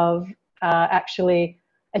of actually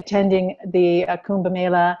attending the Kumbh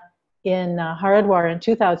Mela in Haridwar in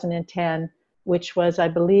 2010, which was, I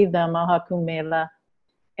believe, the Mahakumbh Mela.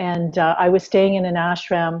 And I was staying in an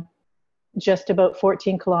ashram just about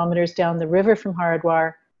 14 kilometers down the river from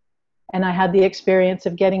Haridwar. And I had the experience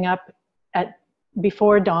of getting up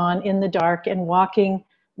before dawn in the dark and walking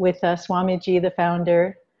with Swamiji, the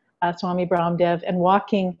founder, Swami Brahmdev, and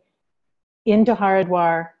walking into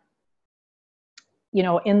Haridwar,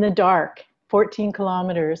 in the dark, 14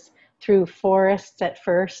 kilometers through forests at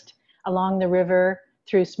first, along the river,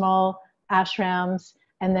 through small ashrams.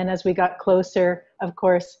 And then as we got closer, of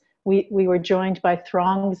course, we were joined by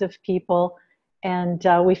throngs of people, and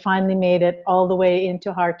we finally made it all the way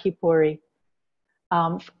into Har Ki Pauri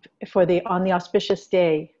on the auspicious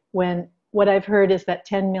day, when what I've heard is that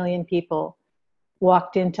 10 million people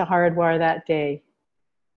walked into Haridwar that day.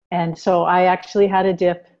 And so I actually had a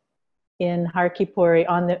dip in Har Ki Puri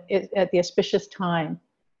at the auspicious time.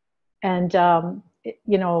 And,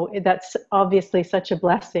 you know, that's obviously such a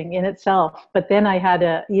blessing in itself. But then I had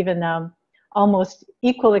a even almost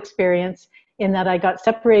equal experience in that I got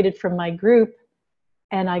separated from my group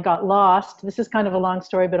and I got lost. This is kind of a long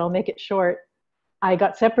story, but I'll make it short. I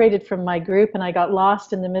got separated from my group and I got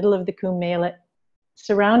lost in the middle of the Kumbh Mela,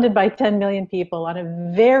 surrounded by 10 million people on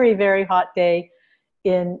a very, very hot day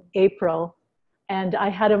in April. And I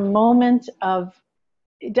had a moment of,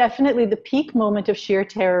 definitely the peak moment of sheer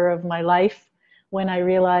terror of my life, when I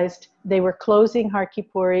realized they were closing Har Ki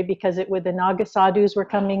Puri because the Naga sadhus were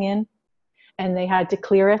coming in and they had to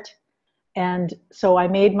clear it. And so I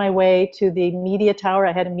made my way to the media tower.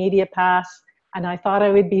 I had a media pass and I thought I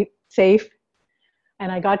would be safe.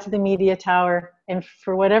 And I got to the media tower, and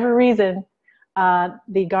for whatever reason,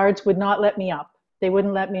 the guards would not let me up. They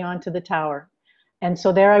wouldn't let me onto the tower. And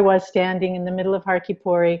so there I was standing in the middle of Har Ki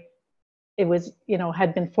Puri. It was, you know,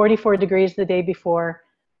 had been 44 degrees the day before.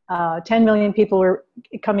 10 million people were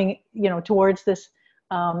coming, you know, towards this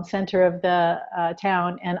center of the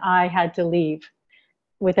town, and I had to leave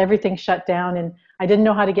with everything shut down. And I didn't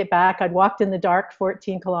know how to get back. I'd walked in the dark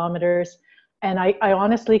 14 kilometers. And I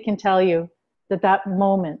honestly can tell you that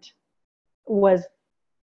moment was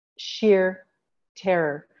sheer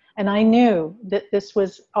terror. And I knew that this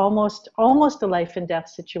was almost a life and death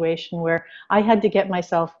situation where I had to get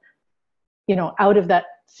myself, you know, out of that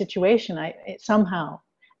situation somehow.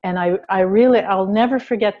 And I'll never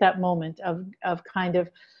forget that moment of kind of,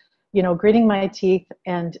 you know, gritting my teeth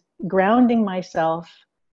and grounding myself,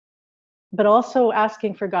 but also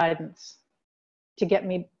asking for guidance to get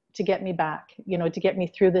me back, you know, to get me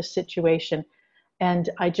through this situation.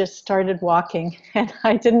 And I just started walking, and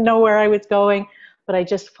I didn't know where I was going, but I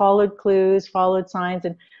just followed clues, followed signs.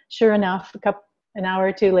 And sure enough, an hour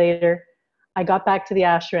or two later, I got back to the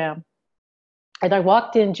ashram. And I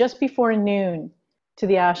walked in just before noon to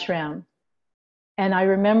the ashram. And I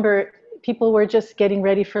remember people were just getting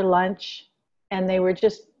ready for lunch, and they were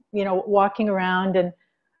just, you know, walking around, and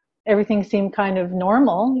everything seemed kind of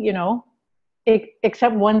normal, you know,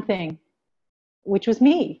 except one thing, which was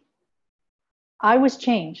me. I was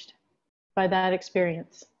changed by that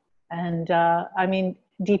experience. And I mean,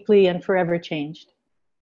 deeply and forever changed.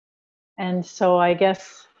 And so I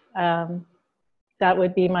guess that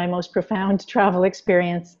would be my most profound travel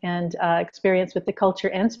experience and experience with the culture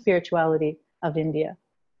and spirituality of India.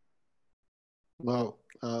 Wow.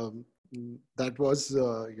 That was,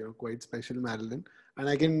 you know, quite special, Mariellen. And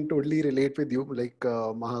I can totally relate with you. Like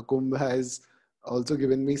Mahakumbh has also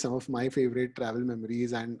given me some of my favorite travel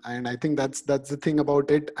memories. And I think that's the thing about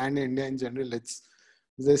it, and India in general. It's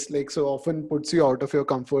just like so often puts you out of your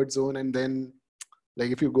comfort zone. And then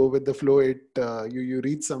like if you go with the flow, you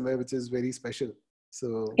reach somewhere which is very special.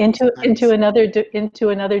 So into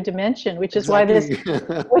another dimension, which is exactly.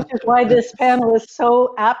 why this panel is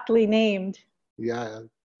so aptly named. Yeah,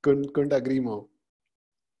 couldn't agree more.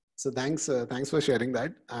 So thanks for sharing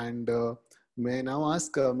that. And may I now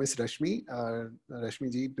ask Miss Rashmi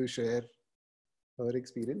ji to share her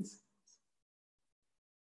experience.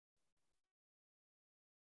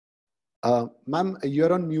 Ma'am,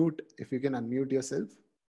 you're on mute. If you can unmute yourself.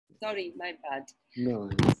 Sorry, my bad. No.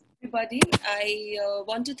 Everybody, I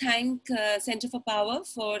want to thank Center for Power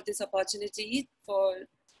for this opportunity for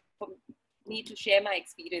me to share my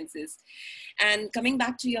experiences. And coming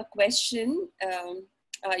back to your question,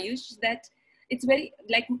 Aayush, that it's very,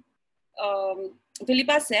 like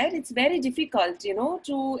Philipa said, it's very difficult, you know,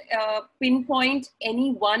 to pinpoint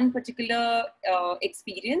any one particular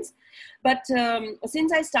experience. But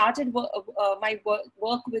since I started my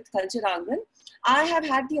work with Culture Angan, I have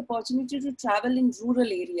had the opportunity to travel in rural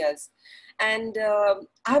areas. And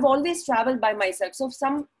I have always traveled by myself. So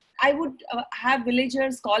I would have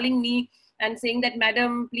villagers calling me and saying that,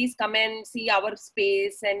 Madam, please come and see our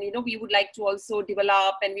space. And, you know, we would like to also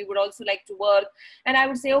develop, and we would also like to work. And I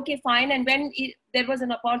would say, okay, fine. And when there was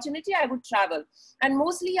an opportunity, I would travel. And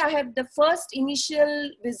mostly I have the first initial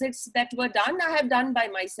visits that were done, I have done by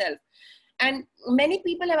myself. And many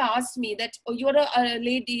people have asked me that, oh, you're a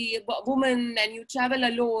lady, a woman, and you travel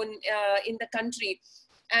alone in the country.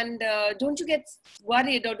 And don't you get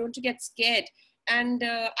worried, or don't you get scared? And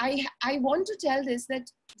I want to tell this, that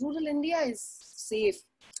rural India is safe.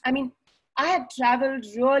 I mean, I have traveled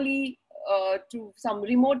really to some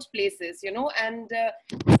remote places, you know, and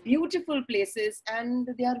beautiful places, and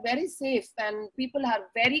they are very safe, and people are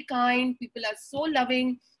very kind, people are so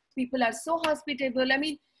loving, people are so hospitable. I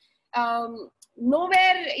mean,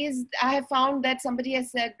 nowhere is, I have found that somebody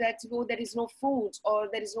has said that, oh, there is no food or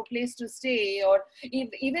there is no place to stay, or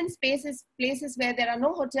even places where there are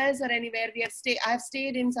no hotels or anywhere. I have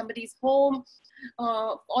stayed in somebody's home,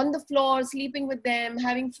 on the floor, sleeping with them,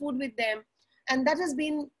 having food with them. And that has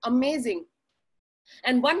been amazing.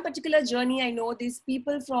 And one particular journey, I know these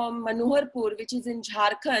people from Manoharpur, which is in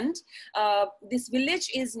Jharkhand. This village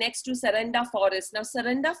is next to Saranda Forest. Now,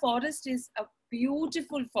 Saranda Forest is a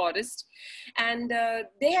beautiful forest, and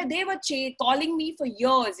they were calling me for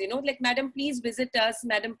years, you know, like, madam, please visit us,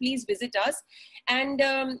 madam, please visit us. And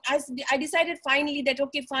I decided finally that,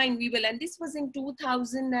 okay, fine, we will. And this was in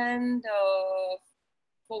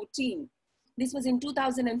 2014. This was in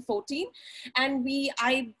 2014, and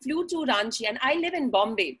I flew to Ranchi, and I live in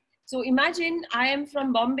Bombay. So imagine, I am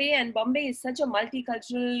from Bombay, and Bombay is such a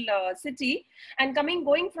multicultural city. And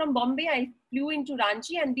going from Bombay, I flew into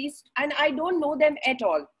Ranchi, and I don't know them at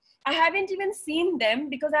all. I haven't even seen them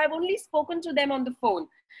because I've only spoken to them on the phone.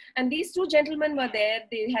 And these two gentlemen were there.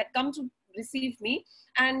 They had come to receive me,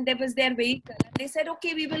 and there was their vehicle. And they said,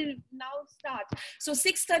 okay, we will now start. So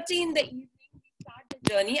 6:30 in the evening, start the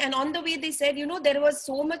journey. And on the way, they said, you know, there was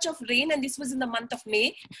so much of rain, and this was in the month of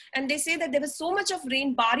May. And they say that there was so much of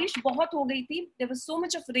rain, barish bahut ho gayi thi. There was so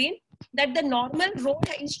much of rain that the normal road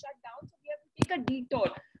is shut down. So we have to take a detour.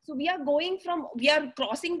 So we are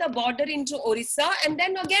crossing the border into Orissa, and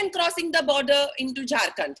then again crossing the border into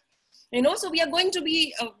Jharkhand. You know, so we are going to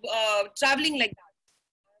be traveling like that.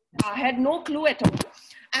 I had no clue at all.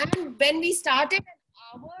 And when we started, an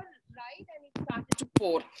hour ride, and it started to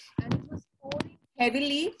pour. And it was pouring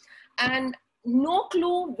heavily, and no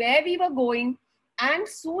clue where we were going. And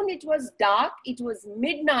soon it was dark, it was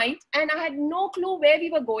midnight, and I had no clue where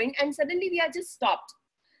we were going. And suddenly we are just stopped.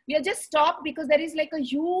 We are just stopped because there is like a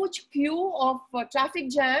huge queue of traffic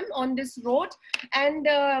jam on this road. And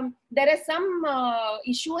there is some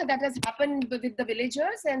issue that has happened with the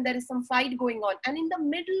villagers, and there is some fight going on. And in the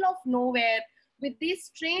middle of nowhere, with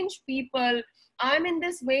these strange people, I'm in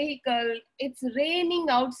this vehicle, it's raining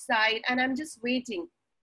outside, and I'm just waiting.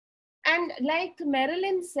 And like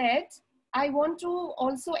Mariellen said, I want to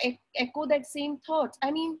also echo that same thought. I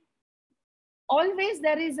mean, always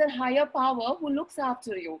there is a higher power who looks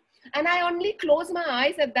after you. And I only closed my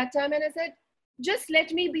eyes at that time, and I said, just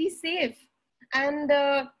let me be safe. And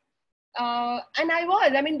I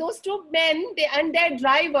was. I mean, those two men, and their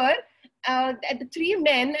driver, the three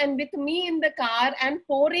men, and with me in the car, and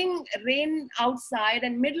pouring rain outside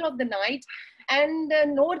and middle of the night, and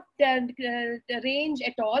no range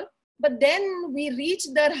at all. But then we reach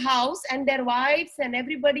their house, and their wives and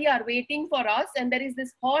everybody are waiting for us. And there is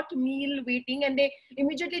this hot meal waiting, and they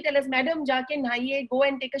immediately tell us, madam, jaake nahaiye, go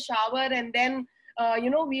and take a shower, and then, you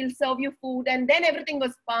know, we'll serve you food. And then everything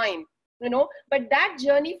was fine, you know. But that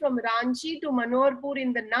journey from Ranchi to Manoharpur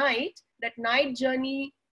in the night, that night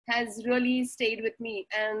journey has really stayed with me.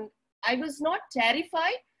 And I was not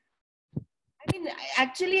terrified. I mean,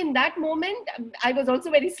 actually in that moment, I was also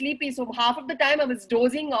very sleepy. So half of the time I was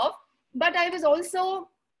dozing off. But I was also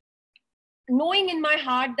knowing in my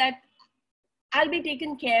heart that I'll be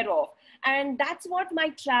taken care of. And that's what my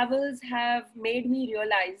travels have made me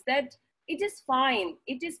realize, that it is fine.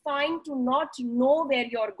 It is fine to not know where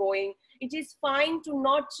you're going. It is fine to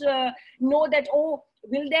not know that, oh,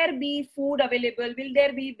 will there be food available? Will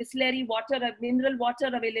there be Bisleri water, mineral water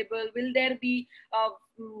available? Will there be a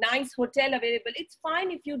nice hotel available? It's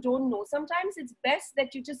fine if you don't know. Sometimes it's best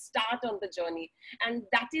that you just start on the journey. And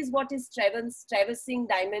that is what is traversing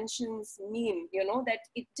dimensions mean, you know, that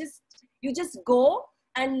you just go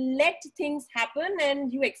and let things happen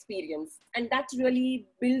and you experience. And that really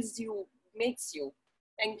builds you, makes you.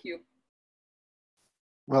 Thank you.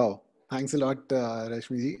 Wow. Thanks a lot,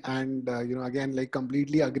 Rashmi. And, you know, again, like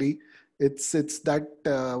completely agree. It's that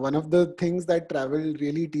one of the things that travel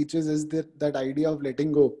really teaches is that idea of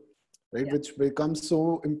letting go, right? Yeah. Which becomes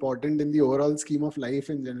so important in the overall scheme of life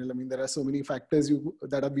in general. I mean, there are so many factors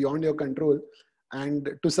that are beyond your control. And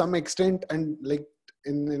to some extent, and like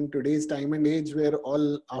in today's time and age, we're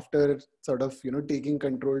all after sort of, you know, taking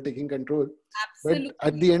control. Absolutely. But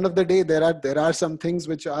at the end of the day, there are some things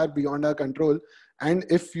which are beyond our control. And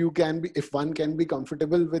if one can be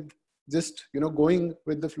comfortable with just, you know, going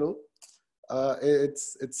with the flow,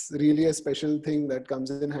 it's really a special thing that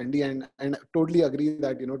comes in handy. And totally agree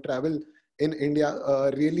that, you know, travel in India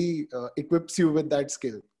really equips you with that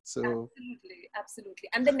skill. So absolutely.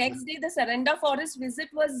 And the next day, the Saranda Forest visit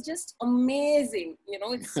was just amazing. You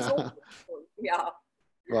know, it's so beautiful. Yeah.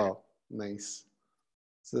 Wow, nice.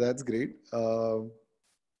 So that's great.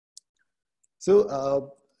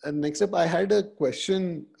 And next up, I had a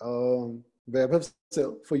question Vaibhav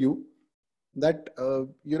sir, for you, that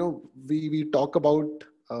we talk about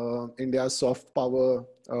India's soft power,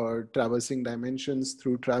 traversing dimensions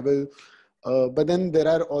through travel, but then there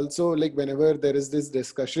are also, like, whenever there is this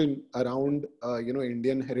discussion around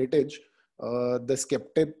Indian heritage, the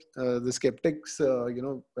skeptics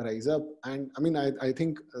rise up. And I mean, I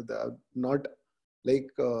think not like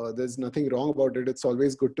there's nothing wrong about it. It's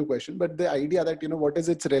always good to question, but the idea that what is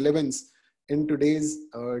its relevance in today's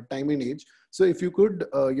time and age. So if you could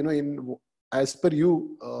as per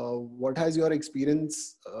you, what has your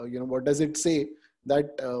experience, what does it say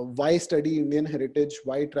that why study Indian heritage,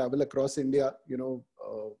 why travel across India,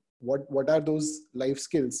 what are those life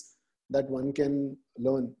skills that one can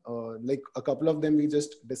learn? Like a couple of them we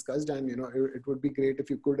just discussed, and it would be great if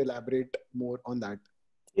you could elaborate more on that.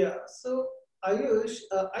 Yeah, so Ayush,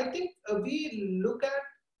 I think we look at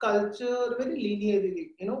culture very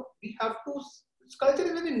linearly. We have to, culture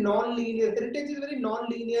is very non-linear, heritage is very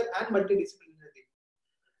non-linear and multidisciplinary.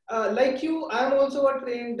 Like you, I am also a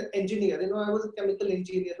trained engineer. I was a chemical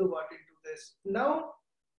engineer who got into this. Now,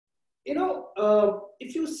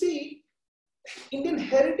 if you see, Indian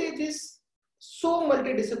heritage is so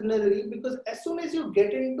multidisciplinary because as soon as you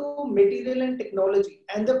get into material and technology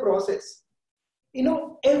and the process,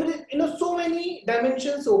 so many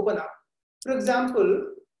dimensions open up. For example,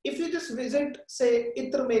 if you just visit, say,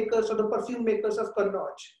 Itr makers or the perfume makers of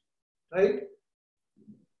Kannauj, right?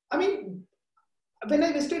 I mean, when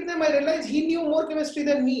I visited them, I realized he knew more chemistry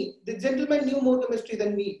than me. The gentleman knew more chemistry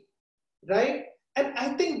than me, right? And I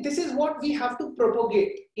think this is what we have to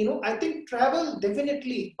propagate. I think travel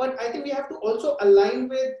definitely, but I think we have to also align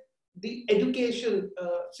with the education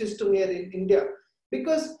system here in India.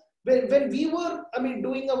 Because when we were,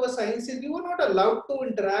 doing our sciences, we were not allowed to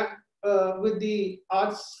interact with the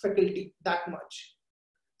arts faculty that much.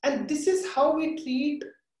 And this is how we treat,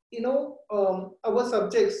 our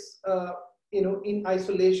subjects, in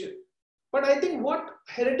isolation. But I think what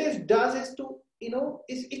heritage does is to,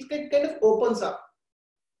 it kind of opens up,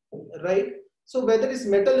 right? So whether it's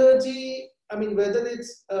metallurgy, whether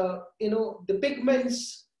it's, the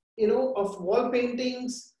pigments, of wall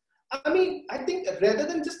paintings, I think rather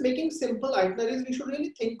than just making simple itineraries, we should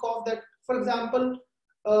really think of that. For example,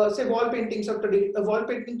 say wall paintings or wall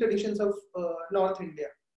painting traditions of North India.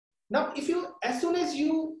 Now, as soon as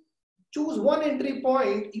you choose one entry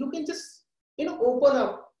point, you can just, open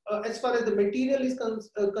up as far as the material is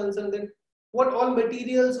concerned, then what all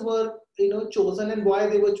materials were, chosen and why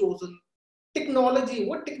they were chosen. Technology,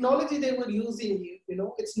 what technology they were using,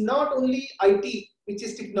 it's not only IT, which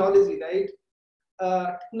is technology, right?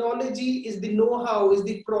 Technology is the know-how, is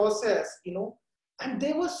the process, and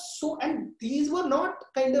they were and these were not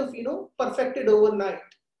kind of, perfected overnight.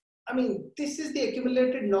 This is the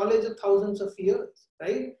accumulated knowledge of thousands of years,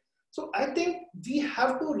 right? So I think we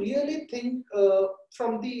have to really think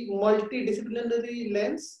from the multidisciplinary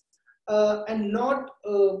lens and not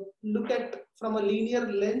look at from a linear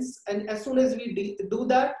lens. And as soon as we do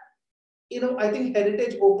that, I think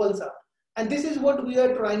heritage opens up. And this is what we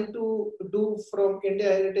are trying to do from India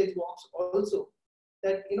Heritage Walks also,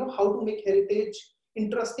 that, how to make heritage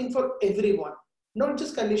interesting for everyone, not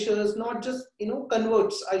just connoisseurs, not just,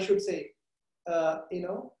 converts, I should say,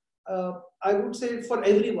 I would say for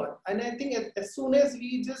everyone. And I think as soon as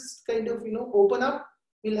we just kind of, open up,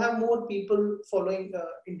 we'll have more people following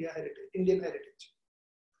Indian heritage.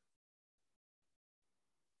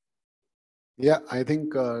 Yeah, I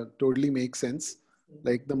think totally makes sense.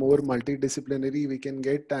 Like the more multidisciplinary we can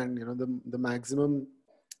get, and the maximum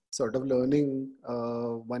sort of learning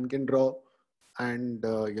one can draw, and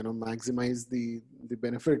maximize the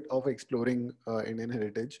benefit of exploring Indian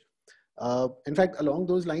heritage. In fact, along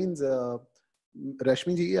those lines,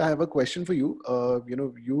 Rashmi ji, I have a question for you.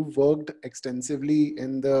 You've worked extensively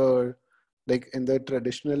in the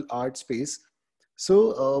traditional art space.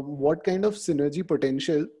 So what kind of synergy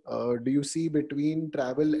potential do you see between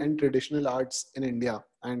travel and traditional arts in India?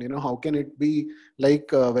 And, how can it be, like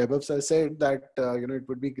Vaibhav sir said, that, it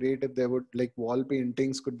would be great if there would, like, wall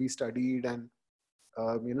paintings could be studied, and,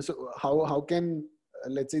 so how can,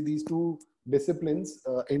 let's say, these two disciplines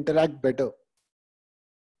interact better?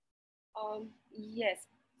 Yes.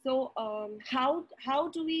 So how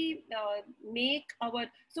do we make our,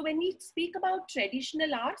 so when we speak about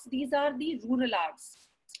traditional arts, these are the rural arts.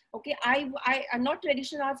 Okay, I'm not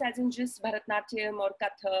traditional arts as in just Bharatnatyam or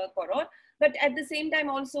Kathak or, but at the same time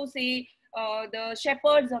also say the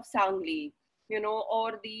shepherds of Sangli,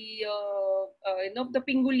 or the, the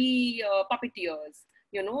Pinguli puppeteers,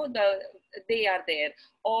 you know, they are there,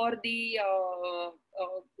 or the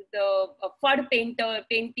Fud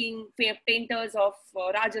painters of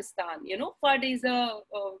Rajasthan. You know, Fud is a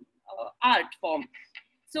art form.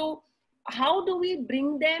 So how do we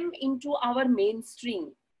bring them into our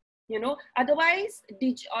mainstream? You know, otherwise,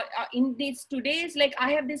 in these today's, like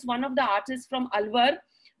I have this one of the artists from Alwar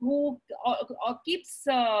who keeps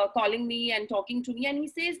calling me and talking to me, and he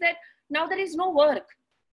says that now there is no work.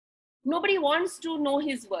 Nobody wants to know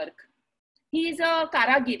his work. He is a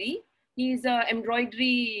karagiri. He is a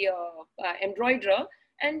embroiderer,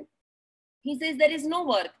 and he says there is no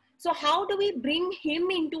work. So how do we bring him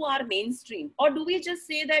into our mainstream? Or do we just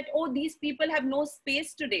say that, oh, these people have no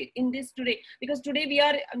space today in this today? Because today we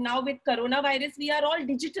are now with coronavirus, we are all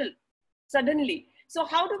digital suddenly. So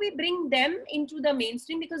how do we bring them into the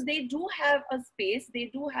mainstream? Because they do have a space,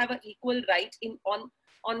 they do have an equal right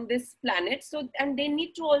on this planet. So, and they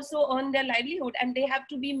need to also earn their livelihood, and they have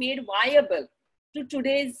to be made viable to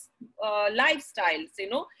today's lifestyles, you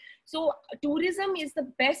know. So tourism is the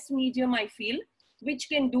best medium, I feel, which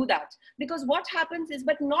can do that. Because what happens is,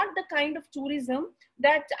 but not the kind of tourism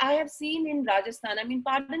that I have seen in Rajasthan. I mean,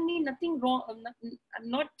 pardon me, nothing wrong. I'm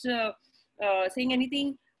not saying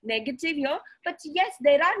anything negative here, but yes,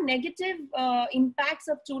 there are negative impacts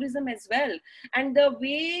of tourism as well. And the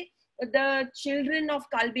way the children of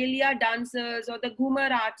Kalbelia dancers or the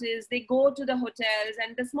Ghumar artists, they go to the hotels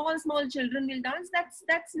and the small children will dance,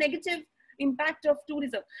 that's negative impact of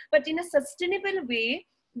tourism. But in a sustainable way,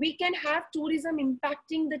 we can have tourism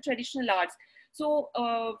impacting the traditional arts. So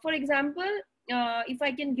for example, if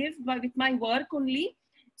I can give with my work only,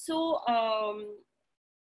 so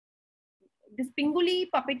this Pinguli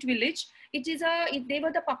puppet village, they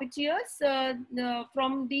were the puppeteers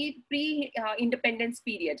from the pre-independence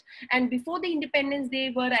period. And before the independence,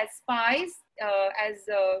 they were as spies, as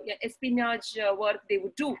espionage work they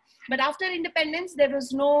would do. But after independence, there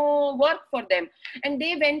was no work for them. And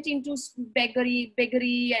they went into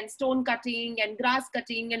beggary and stone cutting and grass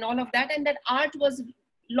cutting and all of that. And that art was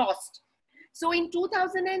lost. So in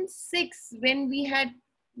 2006, when we had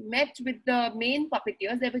met with the main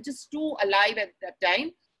puppeteers, there were just 2 alive at that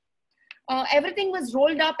time. Everything was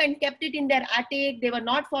rolled up and kept it in their attic. They were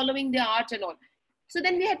not following the art and all. So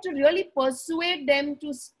then we had to really persuade them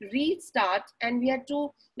to restart, and we had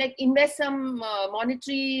to like invest some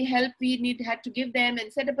monetary help had to give them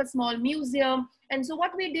and set up a small museum. And so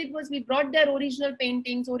what we did was we brought their original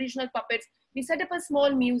paintings, original puppets. We set up a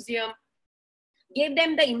small museum, gave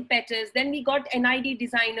them the impetus. Then we got NID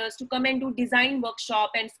designers to come and do design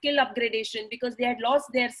workshop and skill upgradation because they had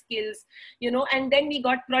lost their skills, you know. And then we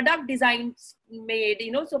got product designs made,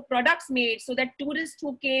 you know, so products made so that tourists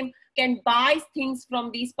who came can buy things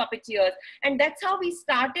from these puppeteers. And that's how we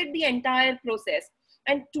started the entire process.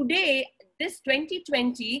 And today, this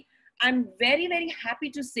 2020, I'm very, very happy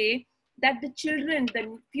to say that the children,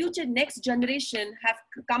 the future next generation have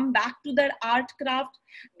come back to their art craft.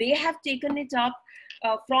 They have taken it up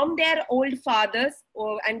from their old fathers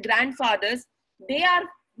and grandfathers. They are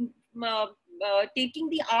taking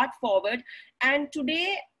the art forward. And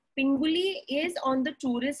today, Pinguli is on the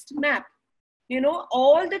tourist map. You know,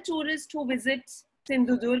 all the tourists who visit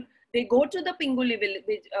Sindhudurg, they go to the Pinguli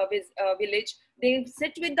village, they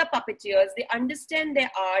sit with the puppeteers, they understand their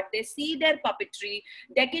art, they see their puppetry.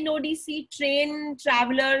 Deccan Odyssey train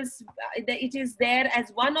travelers, it is there as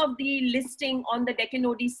one of the listing on the Deccan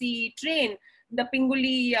Odyssey train, the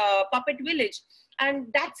Pinguli puppet village. And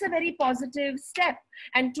that's a very positive step.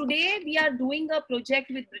 And today we are doing a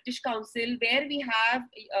project with British Council where we have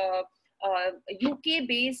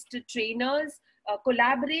UK-based trainers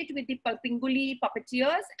collaborate with the Pinguli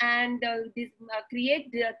puppeteers and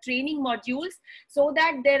create the training modules so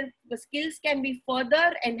that their skills can be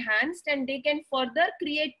further enhanced and they can further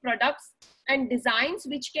create products and designs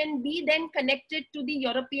which can be then connected to the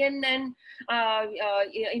European and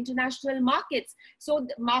international markets. So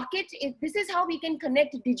the market, this is how we can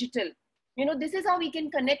connect digital. You know, this is how we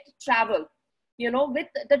can connect travel, you know, with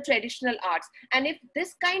the traditional arts. And if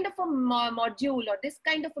this kind of a module or this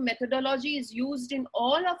kind of a methodology is used in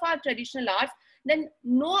all of our traditional arts, then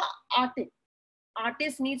no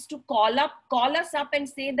artist needs to call us up and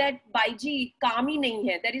say that, Baiji, kaam hi nahi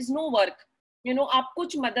hai, there is no work. You know, aap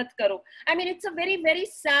kuch madad karo. I mean, it's a very, very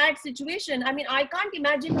sad situation. I mean, I can't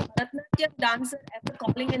imagine a Bharatanatyam dancer ever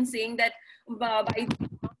calling and saying that, Baiji,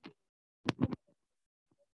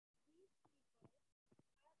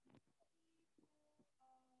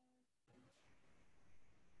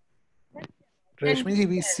 Rashmi,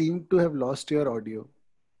 we seem to have lost your audio.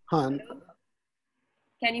 Han.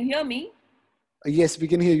 Can you hear me? Yes, we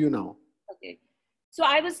can hear you now. Okay. So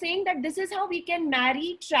I was saying that this is how we can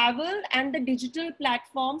marry travel and the digital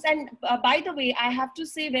platforms. And by the way, I have to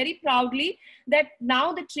say very proudly that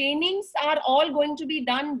now the trainings are all going to be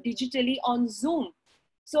done digitally on Zoom.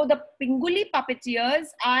 So the Pinguli puppeteers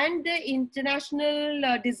and the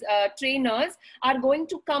international trainers are going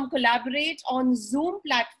to come collaborate on Zoom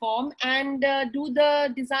platform and do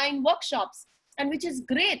the design workshops, and which is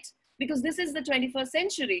great because this is the 21st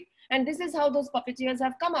century. And this is how those puppeteers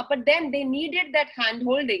have come up. But then they needed that hand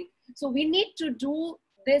holding. So we need to do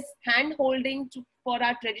this hand holding for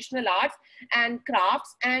our traditional arts and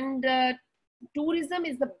crafts. And tourism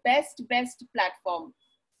is the best platform.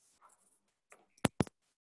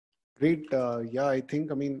 Great. Yeah, I think,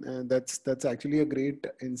 I mean, that's actually a great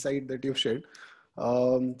insight that you've shared.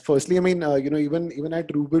 Firstly, I mean, even at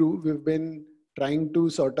Roobaroo, we've been trying to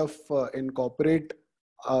sort of incorporate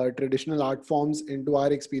traditional art forms into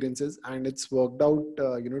our experiences, and it's worked out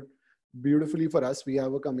beautifully for us. We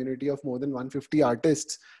have a community of more than 150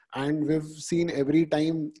 artists, and we've seen every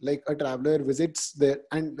time like a traveler visits there,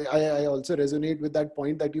 and I also resonate with that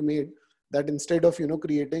point that you made, that instead of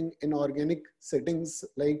creating inorganic settings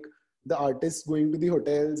like the artists going to the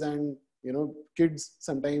hotels and kids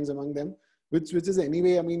sometimes among them, which is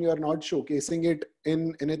anyway, I mean, you're not showcasing it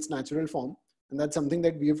in its natural form. And that's something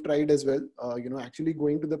that we've tried as well, actually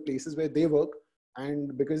going to the places where they work.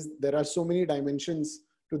 And because there are so many dimensions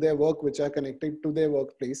to their work which are connected to their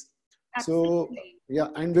workplace. Absolutely. So yeah,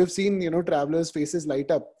 and we've seen, travelers' faces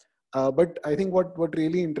light up. But I think what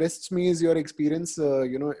really interests me is your experience,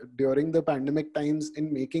 during the pandemic times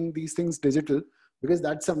in making these things digital, because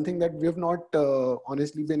that's something that we've not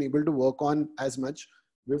honestly been able to work on as much.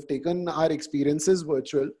 We've taken our experiences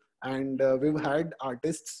virtual, and we've had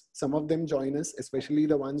artists, some of them join us, especially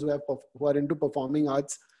the ones who are into performing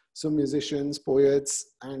arts, so musicians, poets,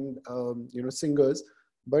 and singers.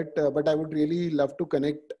 But I would really love to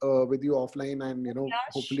connect with you offline, and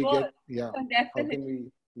hopefully sure. How can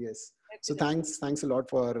we? Yes. Definitely. So thanks a lot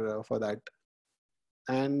for that.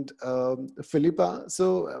 And Philipa,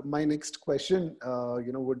 so my next question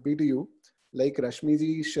would be to you. Like Rashmi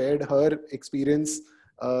ji shared her experience,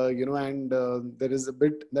 and there is a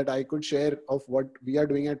bit that I could share of what we are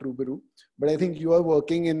doing at Roobaroo. But I think you are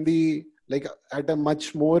working in at a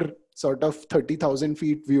much more sort of 30,000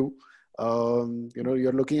 feet view.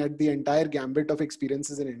 You're looking at the entire gambit of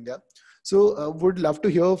experiences in India. So would love to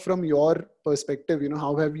hear from your perspective,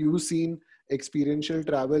 how have you seen experiential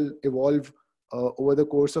travel evolve over the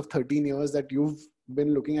course of 13 years that you've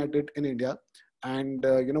been looking at it in India? And,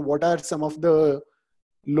 what are some of the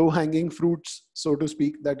low-hanging fruits, so to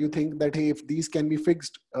speak, that you think that, hey, if these can be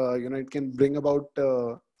fixed, it can bring about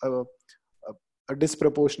a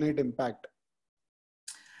disproportionate impact?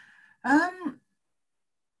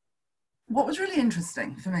 What was really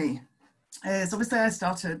interesting for me is obviously I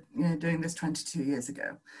started doing this 22 years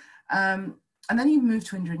ago. And then you move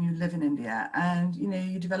to India and you live in India, and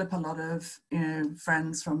you develop a lot of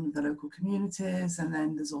friends from the local communities, and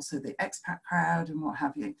then there's also the expat crowd and what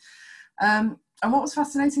have you. And what was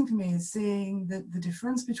fascinating for me is seeing the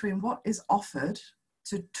difference between what is offered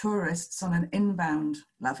to tourists on an inbound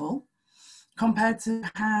level compared to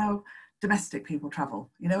how domestic people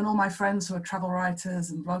travel. And all my friends who are travel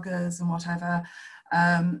writers and bloggers and whatever,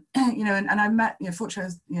 and I met,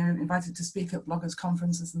 fortunately I was, invited to speak at bloggers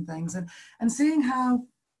conferences and things, and seeing how,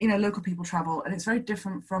 local people travel, and it's very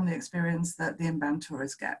different from the experience that the inbound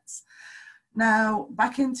tourist gets. Now,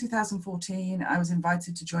 back in 2014, I was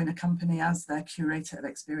invited to join a company as their curator of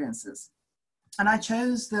experiences. And I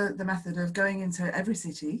chose the method of going into every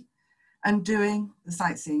city and doing the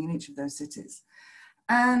sightseeing in each of those cities.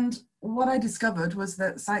 And what I discovered was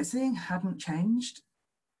that sightseeing hadn't changed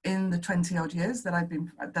in the 20 odd years that I've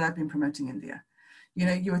been promoting India.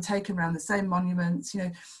 You were taken around the same monuments,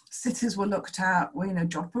 cities were looked at. Well,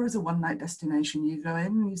 Jodhpur is a one-night destination. You go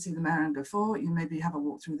in, you see the Mariellen fort, you maybe have a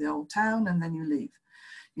walk through the old town, and then you leave,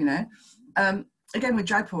 Again, with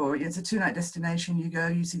Jaipur, it's a two-night destination. You go,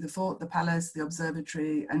 you see the fort, the palace, the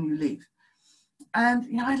observatory, and you leave. And,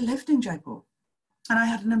 I lived in Jaipur. And I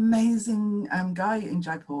had an amazing guy in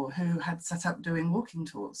Jaipur who had set up doing walking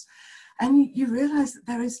tours. And you realize that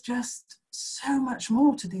there is just so much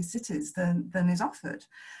more to these cities than is offered.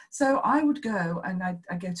 So I would go and I'd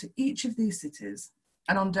go to each of these cities.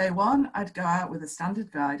 And on day one, I'd go out with a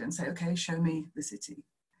standard guide and say, okay, show me the city.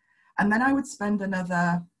 And then I would spend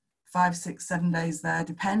another 5, 6, 7 days there,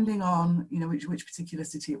 depending on, which particular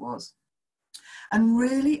city it was, and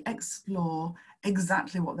really explore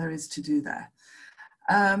exactly what there is to do there.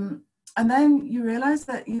 And then you realize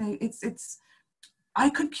that, it's I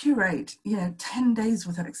could curate, 10 days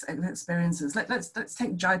worth of experiences. Let's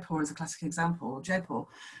take Jaipur as a classic example. Jaipur,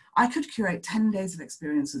 I could curate 10 days of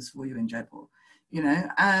experiences for you in Jaipur.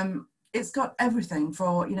 It's got everything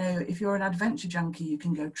for, if you're an adventure junkie, you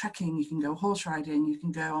can go trekking, you can go horse riding, you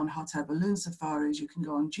can go on hot air balloon safaris, you can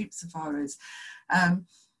go on jeep safaris.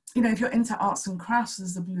 If you're into arts and crafts,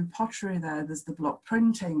 there's the blue pottery there, there's the block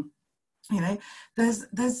printing.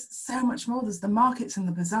 There's so much more. There's the markets and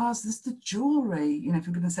the bazaars, there's the jewelry,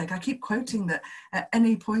 for goodness sake. I keep quoting that at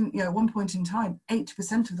any point, at one point in time,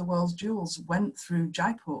 80% of the world's jewels went through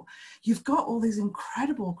Jaipur. You've got all these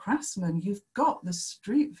incredible craftsmen, you've got the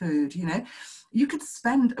street food, you could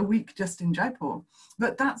spend a week just in Jaipur,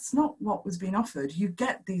 but that's not what was being offered. You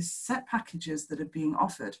get these set packages that are being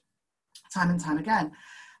offered time and time again.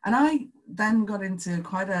 And I then got into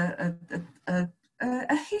quite a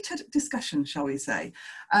heated discussion, shall we say,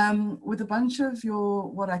 with a bunch of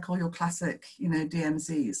what I call your classic,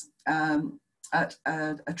 DMCs at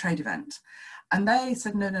a trade event. And they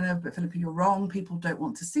said, no, but Philipa, you're wrong. People don't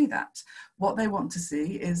want to see that. What they want to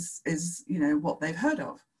see is what they've heard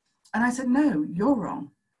of. And I said, no, you're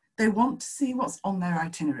wrong. They want to see what's on their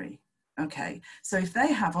itinerary. Okay, so if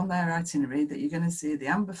they have on their itinerary that you're going to see the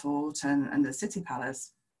Amber Fort and the City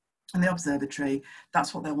Palace and the observatory,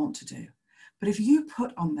 that's what they want to do. But if you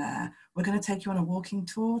put on there, we're going to take you on a walking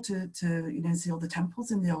tour to see all the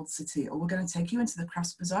temples in the old city, or we're going to take you into the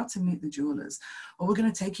crafts bazaar to meet the jewelers, or we're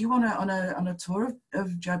going to take you on a tour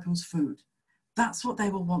of Jaipur's food. That's what they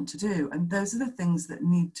will want to do, and those are the things that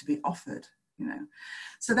need to be offered.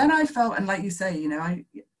 So then I felt, and like you say,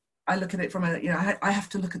 I look at it from I have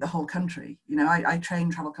to look at the whole country. I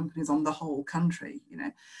train travel companies on the whole country.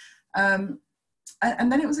 And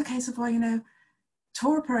then it was a case of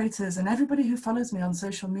tour operators and everybody who follows me on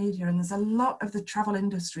social media, and there's a lot of the travel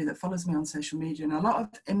industry that follows me on social media, and a lot of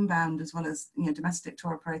inbound as well as domestic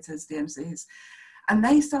tour operators, DMCs, and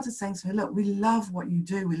they started saying to me, look, we love what you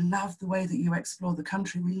do, we love the way that you explore the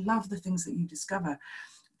country, we love the things that you discover.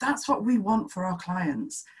 That's what we want for our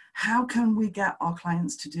clients. How can we get our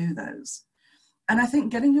clients to do those? And I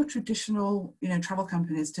think getting your traditional travel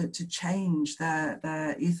companies to change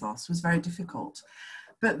their ethos was very difficult.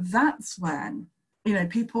 But that's when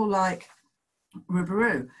people like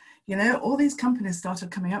Roobaroo, all these companies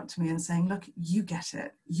started coming up to me and saying, look, you get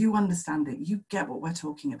it, you understand it, you get what we're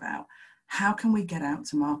talking about. How can we get out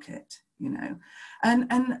to market?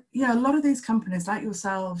 And a lot of these companies like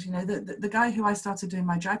yourselves, the guy who I started doing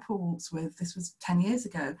my Jaipur walks with, this was 10 years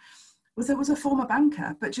ago, was a former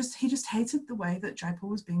banker, but he just hated the way that Jaipur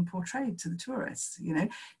was being portrayed to the tourists.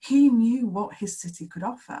 He knew what his city could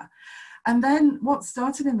offer. And then what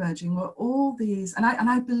started emerging were all these, and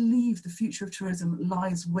I believe the future of tourism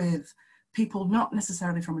lies with people not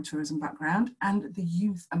necessarily from a tourism background, and the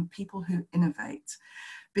youth and people who innovate.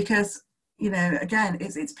 Because, again,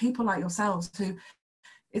 it's people like yourselves who,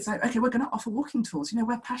 it's like, okay, we're going to offer walking tours.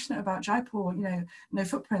 We're passionate about Jaipur, No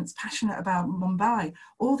Footprints, passionate about Mumbai,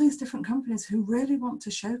 all these different companies who really want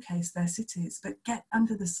to showcase their cities, but get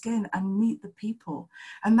under the skin and meet the people.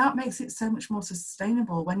 And that makes it so much more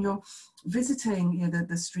sustainable when you're visiting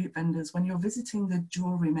the street vendors, when you're visiting the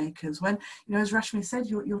jewelry makers, when, as Rashmi said,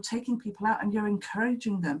 you're taking people out and you're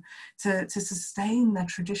encouraging them to sustain their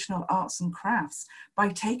traditional arts and crafts by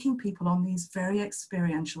taking people on these very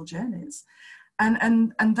experiential journeys.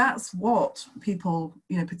 And that's what people,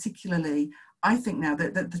 particularly, I think now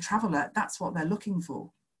that the traveler, that's what they're looking for.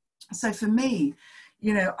 So for me,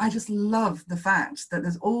 I just love the fact that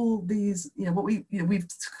there's all these, what we've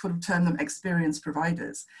sort of termed them experience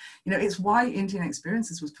providers. It's why Indian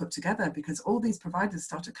Experiences was put together, because all these providers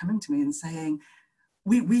started coming to me and saying,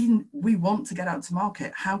 we want to get out to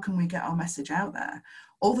market. How can we get our message out there?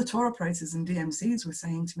 All the tour operators and DMCs were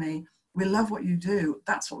saying to me, we love what you do.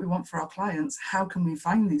 That's what we want for our clients. How can we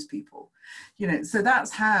find these people? So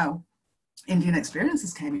that's how Indian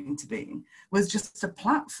Experiences came into being, was just a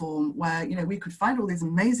platform where, we could find all these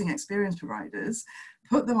amazing experience providers,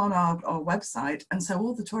 put them on our website. And so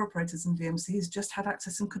all the tour operators and DMCs just had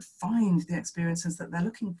access and could find the experiences that they're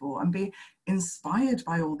looking for and be inspired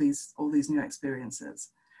by all these new experiences.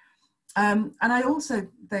 And I also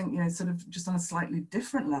think, sort of just on a slightly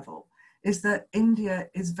different level, is that India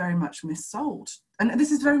is very much missold. And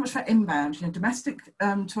this is very much for inbound. Domestic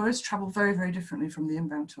tourists travel very, very differently from the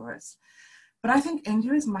inbound tourists. But I think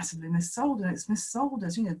India is massively missold, and it's missold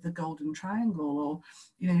as, the Golden Triangle, or,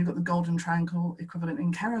 you've got the Golden Triangle equivalent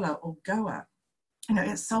in Kerala or Goa.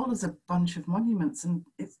 It's sold as a bunch of monuments, and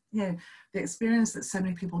it's, the experience that so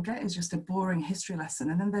many people get is just a boring history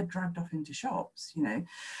lesson, and then they're dragged off into shops,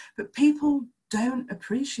 But people don't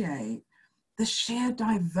appreciate the sheer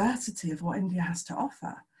diversity of what India has to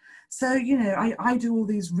offer. So, you know, I do all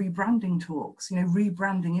these rebranding talks, you know,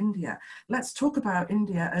 rebranding India. Let's talk about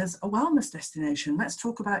India as a wellness destination. Let's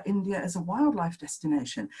talk about India as a wildlife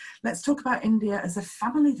destination. Let's talk about India as a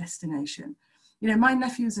family destination. You know, my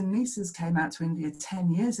nephews and nieces came out to India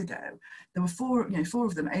 10 years ago. There were four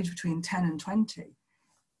of them aged between 10 and 20.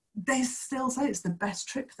 They still say it's the best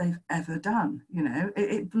trip they've ever done. You know,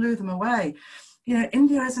 it blew them away. You know,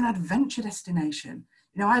 India is an adventure destination.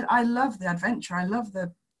 You know, I love the adventure. I love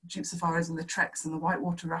the jeep safaris and the treks and the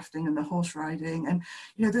whitewater rafting and the horse riding. And,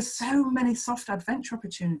 you know, there's so many soft adventure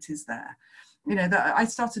opportunities there. You know, that I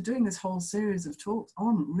started doing this whole series of talks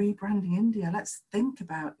on rebranding India. Let's think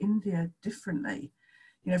about India differently.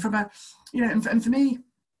 You know, from a, you know, and for me,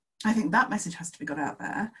 I think that message has to be got out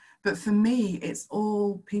there. But for me, it's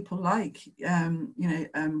all people like,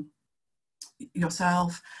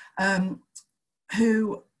 yourself,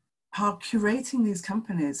 who are curating these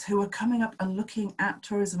companies, who are coming up and looking at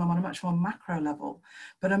tourism on a much more macro level,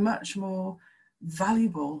 but a much more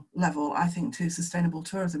valuable level, I think, to sustainable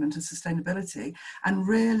tourism and to sustainability, and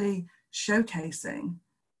really showcasing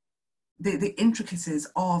the intricacies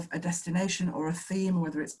of a destination or a theme,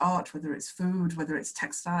 whether it's art, whether it's food, whether it's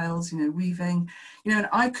textiles, you know, weaving, you know. And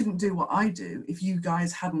I couldn't do what I do if you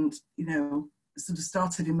guys hadn't, you know, sort of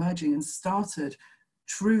started emerging and started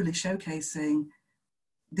truly showcasing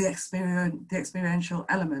the experiential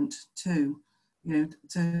element to, you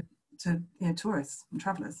know, tourists and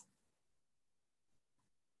travelers.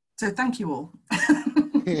 So thank you all.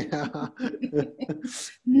 Yeah.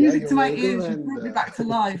 Music Yeah, to my welcome, ears, you and, brought me back to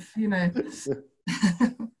life, you know.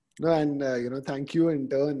 No, and you know, thank you in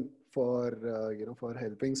turn for you know, for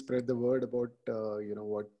helping spread the word about you know,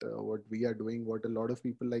 what we are doing, what a lot of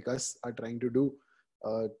people like us are trying to do,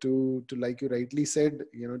 to like you rightly said,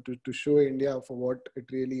 you know, to show India for what it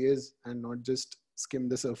really is and not just skim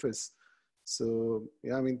the surface. So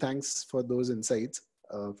yeah, I mean, thanks for those insights,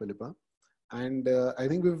 Philippa. And I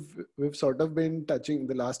think we've sort of been touching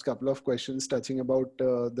the last couple of questions, touching about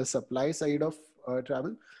the supply side of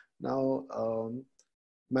travel. Now,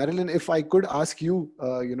 Mariellen, if I could ask you,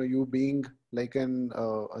 you know, you being like a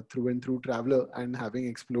through and through traveler and having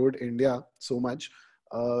explored India so much,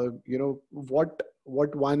 you know, what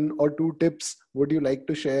one or two tips would you like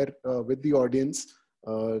to share with the audience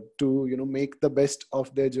to, you know, make the best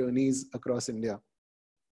of their journeys across India?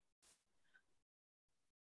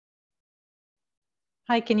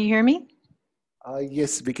 Hi, can you hear me?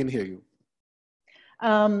 Yes, we can hear you.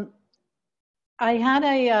 I had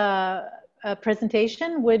a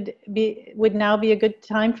presentation. Would now be a good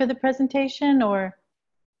time for the presentation, or?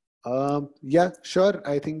 Yeah, sure.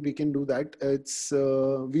 I think we can do that. It's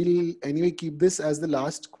we'll anyway keep this as the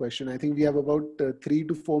last question. I think we have about 3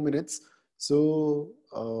 to 4 minutes, so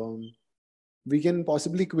we can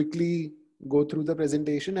possibly quickly go through the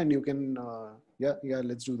presentation, and you can yeah,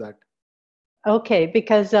 let's do that. Okay,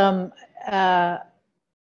 because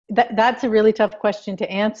that's a really tough question to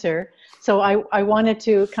answer. So I wanted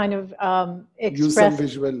to kind of express, use some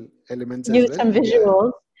visual elements, use some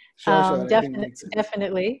visuals. Yeah. Sure.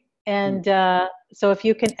 Definitely. And so if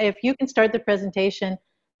you can start the presentation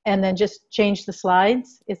and then just change the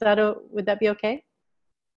slides, would that be okay?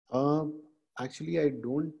 Actually, I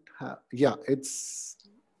don't have. Yeah, it's.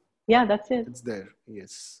 Yeah, that's it. It's there.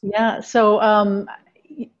 Yes. Yeah.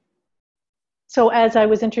 So as I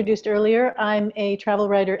was introduced earlier, I'm a travel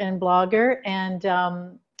writer and blogger, and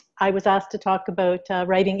I was asked to talk about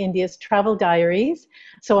writing India's travel diaries.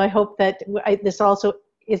 So I hope that this also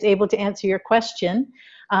is able to answer your question.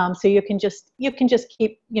 So you can just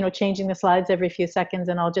keep, you know, changing the slides every few seconds,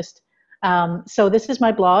 and I'll just. So this is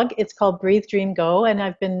my blog. It's called Breathe, Dream, Go, and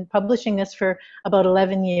I've been publishing this for about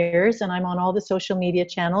 11 years, and I'm on all the social media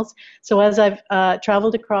channels. So as I've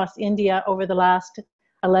traveled across India over the last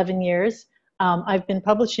 11 years, I've been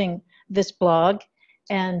publishing this blog,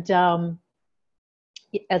 and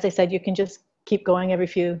as I said, you can just keep going every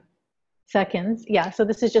few seconds. Yeah, so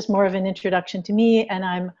this is just more of an introduction to me, and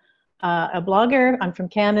I'm a blogger. I'm from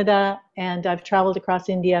Canada, and I've traveled across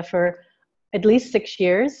India for at least 6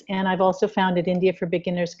 years, and I've also founded India for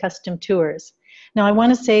Beginners Custom Tours. Now, I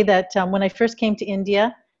want to say that when I first came to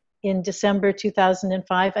India in December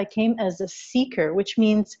 2005, I came as a seeker, which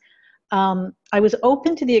means I was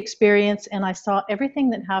open to the experience, and I saw everything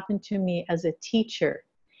that happened to me as a teacher.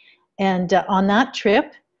 And on that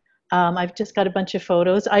trip, I've just got a bunch of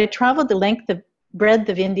photos. I traveled the breadth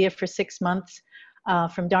of India for 6 months,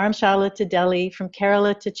 from Dharamshala to Delhi, from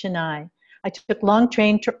Kerala to Chennai. I took long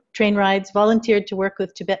train rides, volunteered to work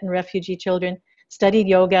with Tibetan refugee children, studied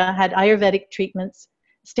yoga, had Ayurvedic treatments,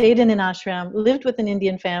 stayed in an ashram, lived with an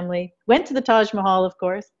Indian family, went to the Taj Mahal, of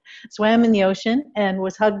course, swam in the ocean, and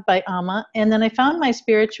was hugged by Amma. And then I found my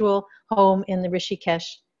spiritual home in the Rishikesh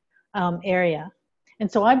area.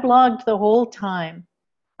 And so I blogged the whole time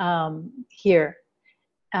here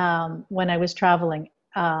when I was traveling.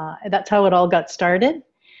 That's how it all got started.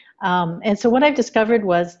 And so what I've discovered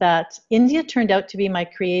was that India turned out to be my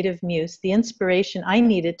creative muse, the inspiration I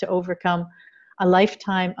needed to overcome a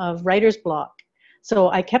lifetime of writer's block. So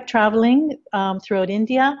I kept traveling throughout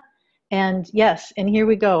India, and yes, and here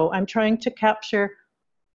we go. I'm trying to capture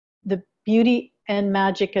the beauty and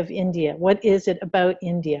magic of India. What is it about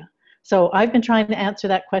India? So I've been trying to answer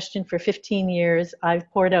that question for 15 years. I've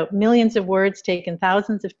poured out millions of words, taken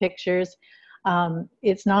thousands of pictures.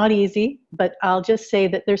 It's not easy, but I'll just say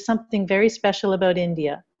that there's something very special about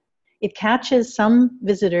India. It catches some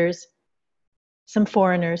visitors, some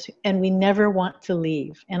foreigners, and we never want to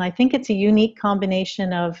leave. And I think it's a unique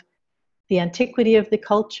combination of the antiquity of the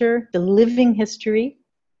culture, the living history,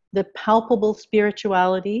 the palpable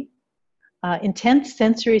spirituality, intense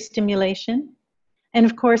sensory stimulation, and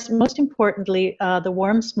of course, most importantly, the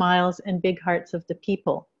warm smiles and big hearts of the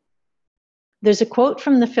people. There's a quote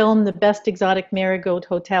from the film The Best Exotic Marigold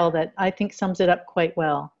Hotel that I think sums it up quite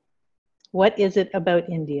well. What is it about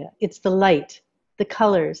India? It's the light, the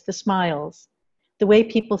colors, the smiles, the way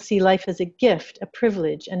people see life as a gift, a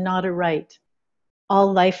privilege, and not a right.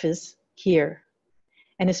 All life is here.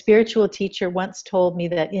 And a spiritual teacher once told me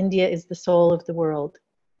that India is the soul of the world.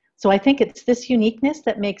 So I think it's this uniqueness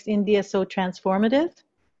that makes India so transformative.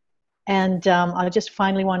 And I just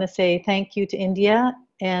finally want to say thank you to India.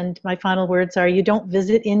 And my final words are, you don't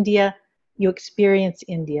visit India, you experience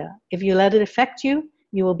India. If you let it affect you,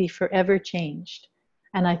 you will be forever changed.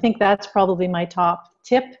 And I think that's probably my top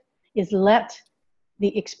tip, is let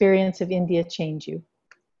the experience of India change you.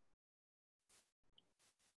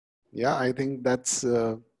 Yeah, I think that's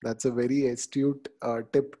a very astute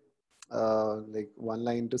tip. Like one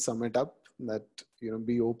line to sum it up, that,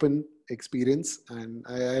 be open, experience. And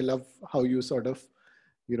I love how you sort of,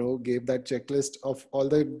 gave that checklist of all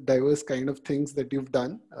the diverse kind of things that you've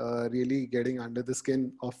done, really getting under the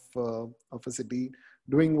skin of a city,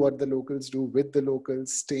 doing what the locals do with the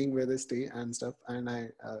locals, staying where they stay and stuff. And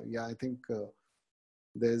I think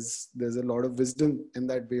there's a lot of wisdom in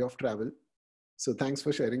that way of travel. So thanks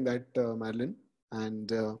for sharing that, Mariellen. And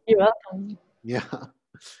you're welcome. Yeah.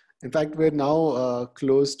 In fact, we're now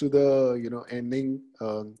close to the ending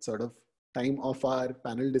sort of time of our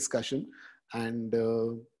panel discussion, and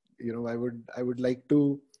I would like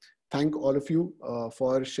to thank all of you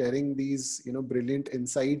for sharing these brilliant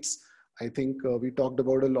insights. I think we talked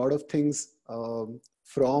about a lot of things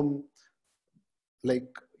from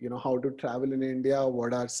how to travel in India,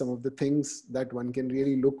 what are some of the things that one can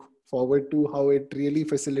really look forward to, how it really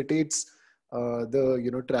facilitates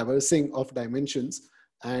the traversing of dimensions.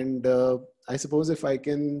 And I suppose if I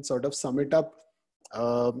can sort of sum it up,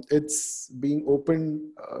 it's being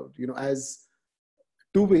open, as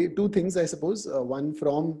two things, I suppose. One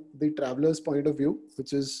from the traveler's point of view,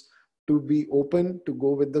 which is to be open, to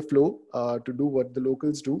go with the flow, to do what the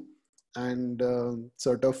locals do. And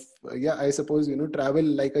I suppose, travel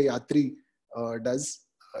like a yatri does,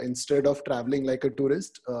 instead of traveling like a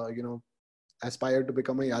tourist, aspire to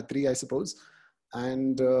become a yatri, I suppose.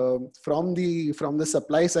 And from the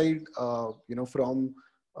supply side,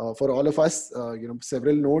 for all of us,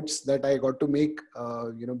 several notes that I got to make,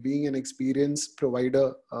 being an experience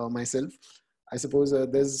provider myself, I suppose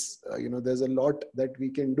there's a lot that we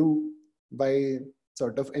can do by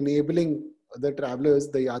sort of enabling the travelers,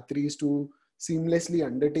 the yatris, to seamlessly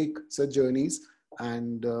undertake such journeys.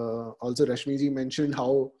 And also Rashmiji mentioned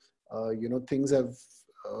how things have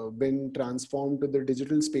been transformed to the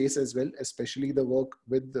digital space as well, especially the work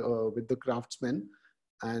with the craftsmen.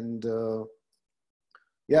 And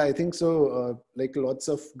I think so, like lots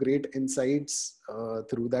of great insights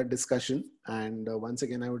through that discussion. And once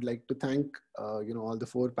again, I would like to thank all the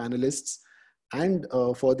four panelists, and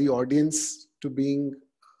for the audience to being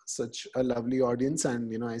such a lovely audience.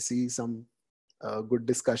 And I see some good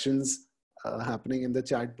discussions happening in the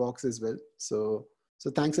chat box as well. So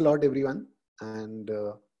thanks a lot, everyone. And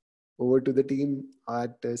over to the team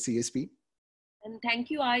at CSP. And thank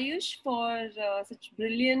you, Aayush, for such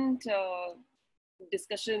brilliant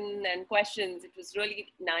discussion and questions. It was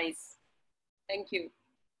really nice. Thank you.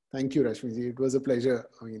 Thank you, Rashmiji. It was a pleasure.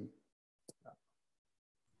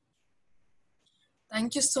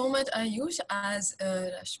 Thank you so much, Aayush. As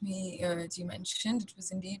Rashmi ji mentioned, it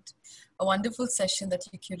was indeed a wonderful session that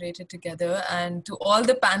you curated together. And to all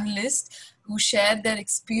the panelists who shared their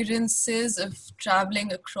experiences of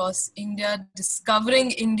traveling across India,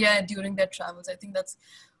 discovering India during their travels. I think that's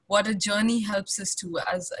what a journey helps us to,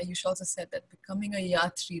 as Aayush also said, that becoming a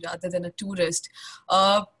yatri rather than a tourist.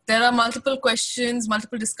 There are multiple questions,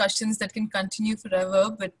 multiple discussions that can continue forever,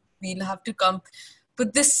 but we'll have to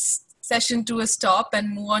put this session to a stop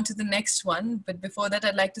and move on to the next one. But before that,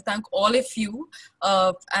 I'd like to thank all of you.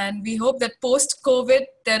 And we hope that post-COVID,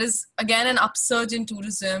 there is again an upsurge in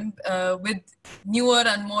tourism with newer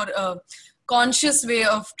and more conscious way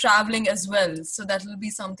of traveling as well. So that will be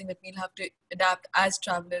something that we'll have to adapt as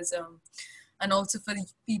travelers, and also for the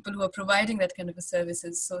people who are providing that kind of a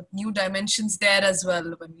services. So new dimensions there as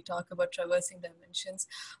well when we talk about traversing dimensions.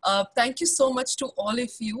 Thank you so much to all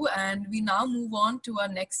of you. And we now move on to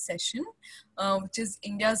our next session, which is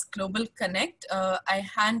India's Global Connect. I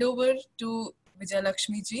hand over to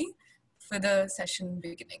Vijayalakshmi ji for the session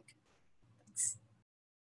beginning. Thanks.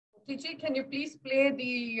 Rathi, can you please play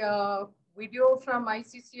the video from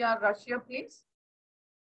ICCR Russia, please?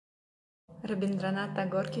 Rabindranath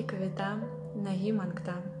Tagore की कविता नहीं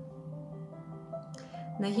मांगता।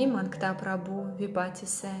 नहीं मांगता प्रभु विपत्ति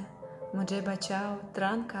से, मुझे बचाओ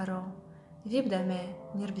त्राण करो, विपदा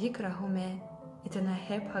में निर्भीक रहूं मैं, इतना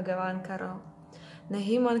है भगवान करो।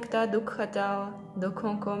 नहीं मांगता दुख हटाओ,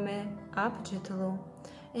 दुखों को मैं आप जीत लूं,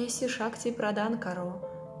 ऐसी शक्ति प्रदान करो,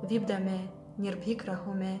 विपदा में निर्भीक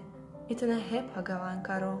रहूं मैं, इतना है भगवान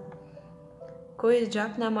करो। कोई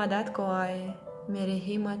जब न मदद को आए, मेरी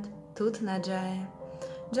हिम्मत टूट न जाए,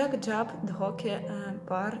 जग जब धोखे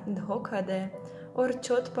पर धोखा दे और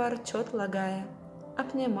चोट पर चोट लगाए,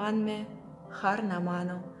 अपने मन में हार न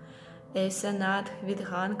मानो, ऐसा नाथ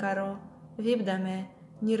विधान करो, विपदा में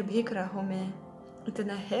निर्भीक रहूं मैं,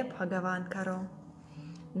 इतना है भगवान करो।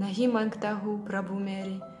 नहीं मांगता हूँ प्रभु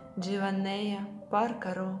मेरी जीवन नया पार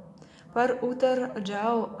करो, पर उतर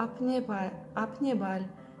जाओ अपने बाल,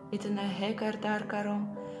 इतना है करतार करो।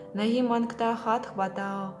 नहीं मांगता हाथ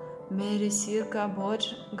बताओ, मेरे सिर का बोझ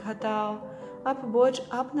घटाओ, अब बोझ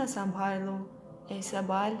अपना संभालो, ऐसा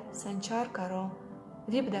बाल संचार करो,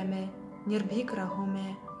 विपदा में निर्भीक रहूं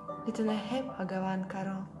मैं, इतना है भगवान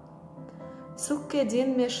करो। सुख के दिन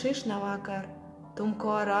में शीश नवाकर तुमको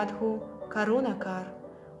आराधूं करुणा कर,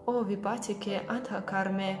 ओ विपत्ति के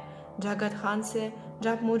अंधकार में जगत खान से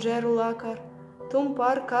जब मुझे रुलाकर तुम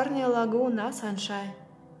पार करने लगूं ना संशय,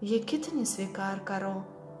 ये कितनी स्वीकार करो।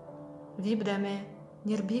 विपदा में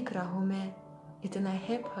निर्भीक रहूं मैं, इतना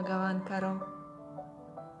है भगवान करो।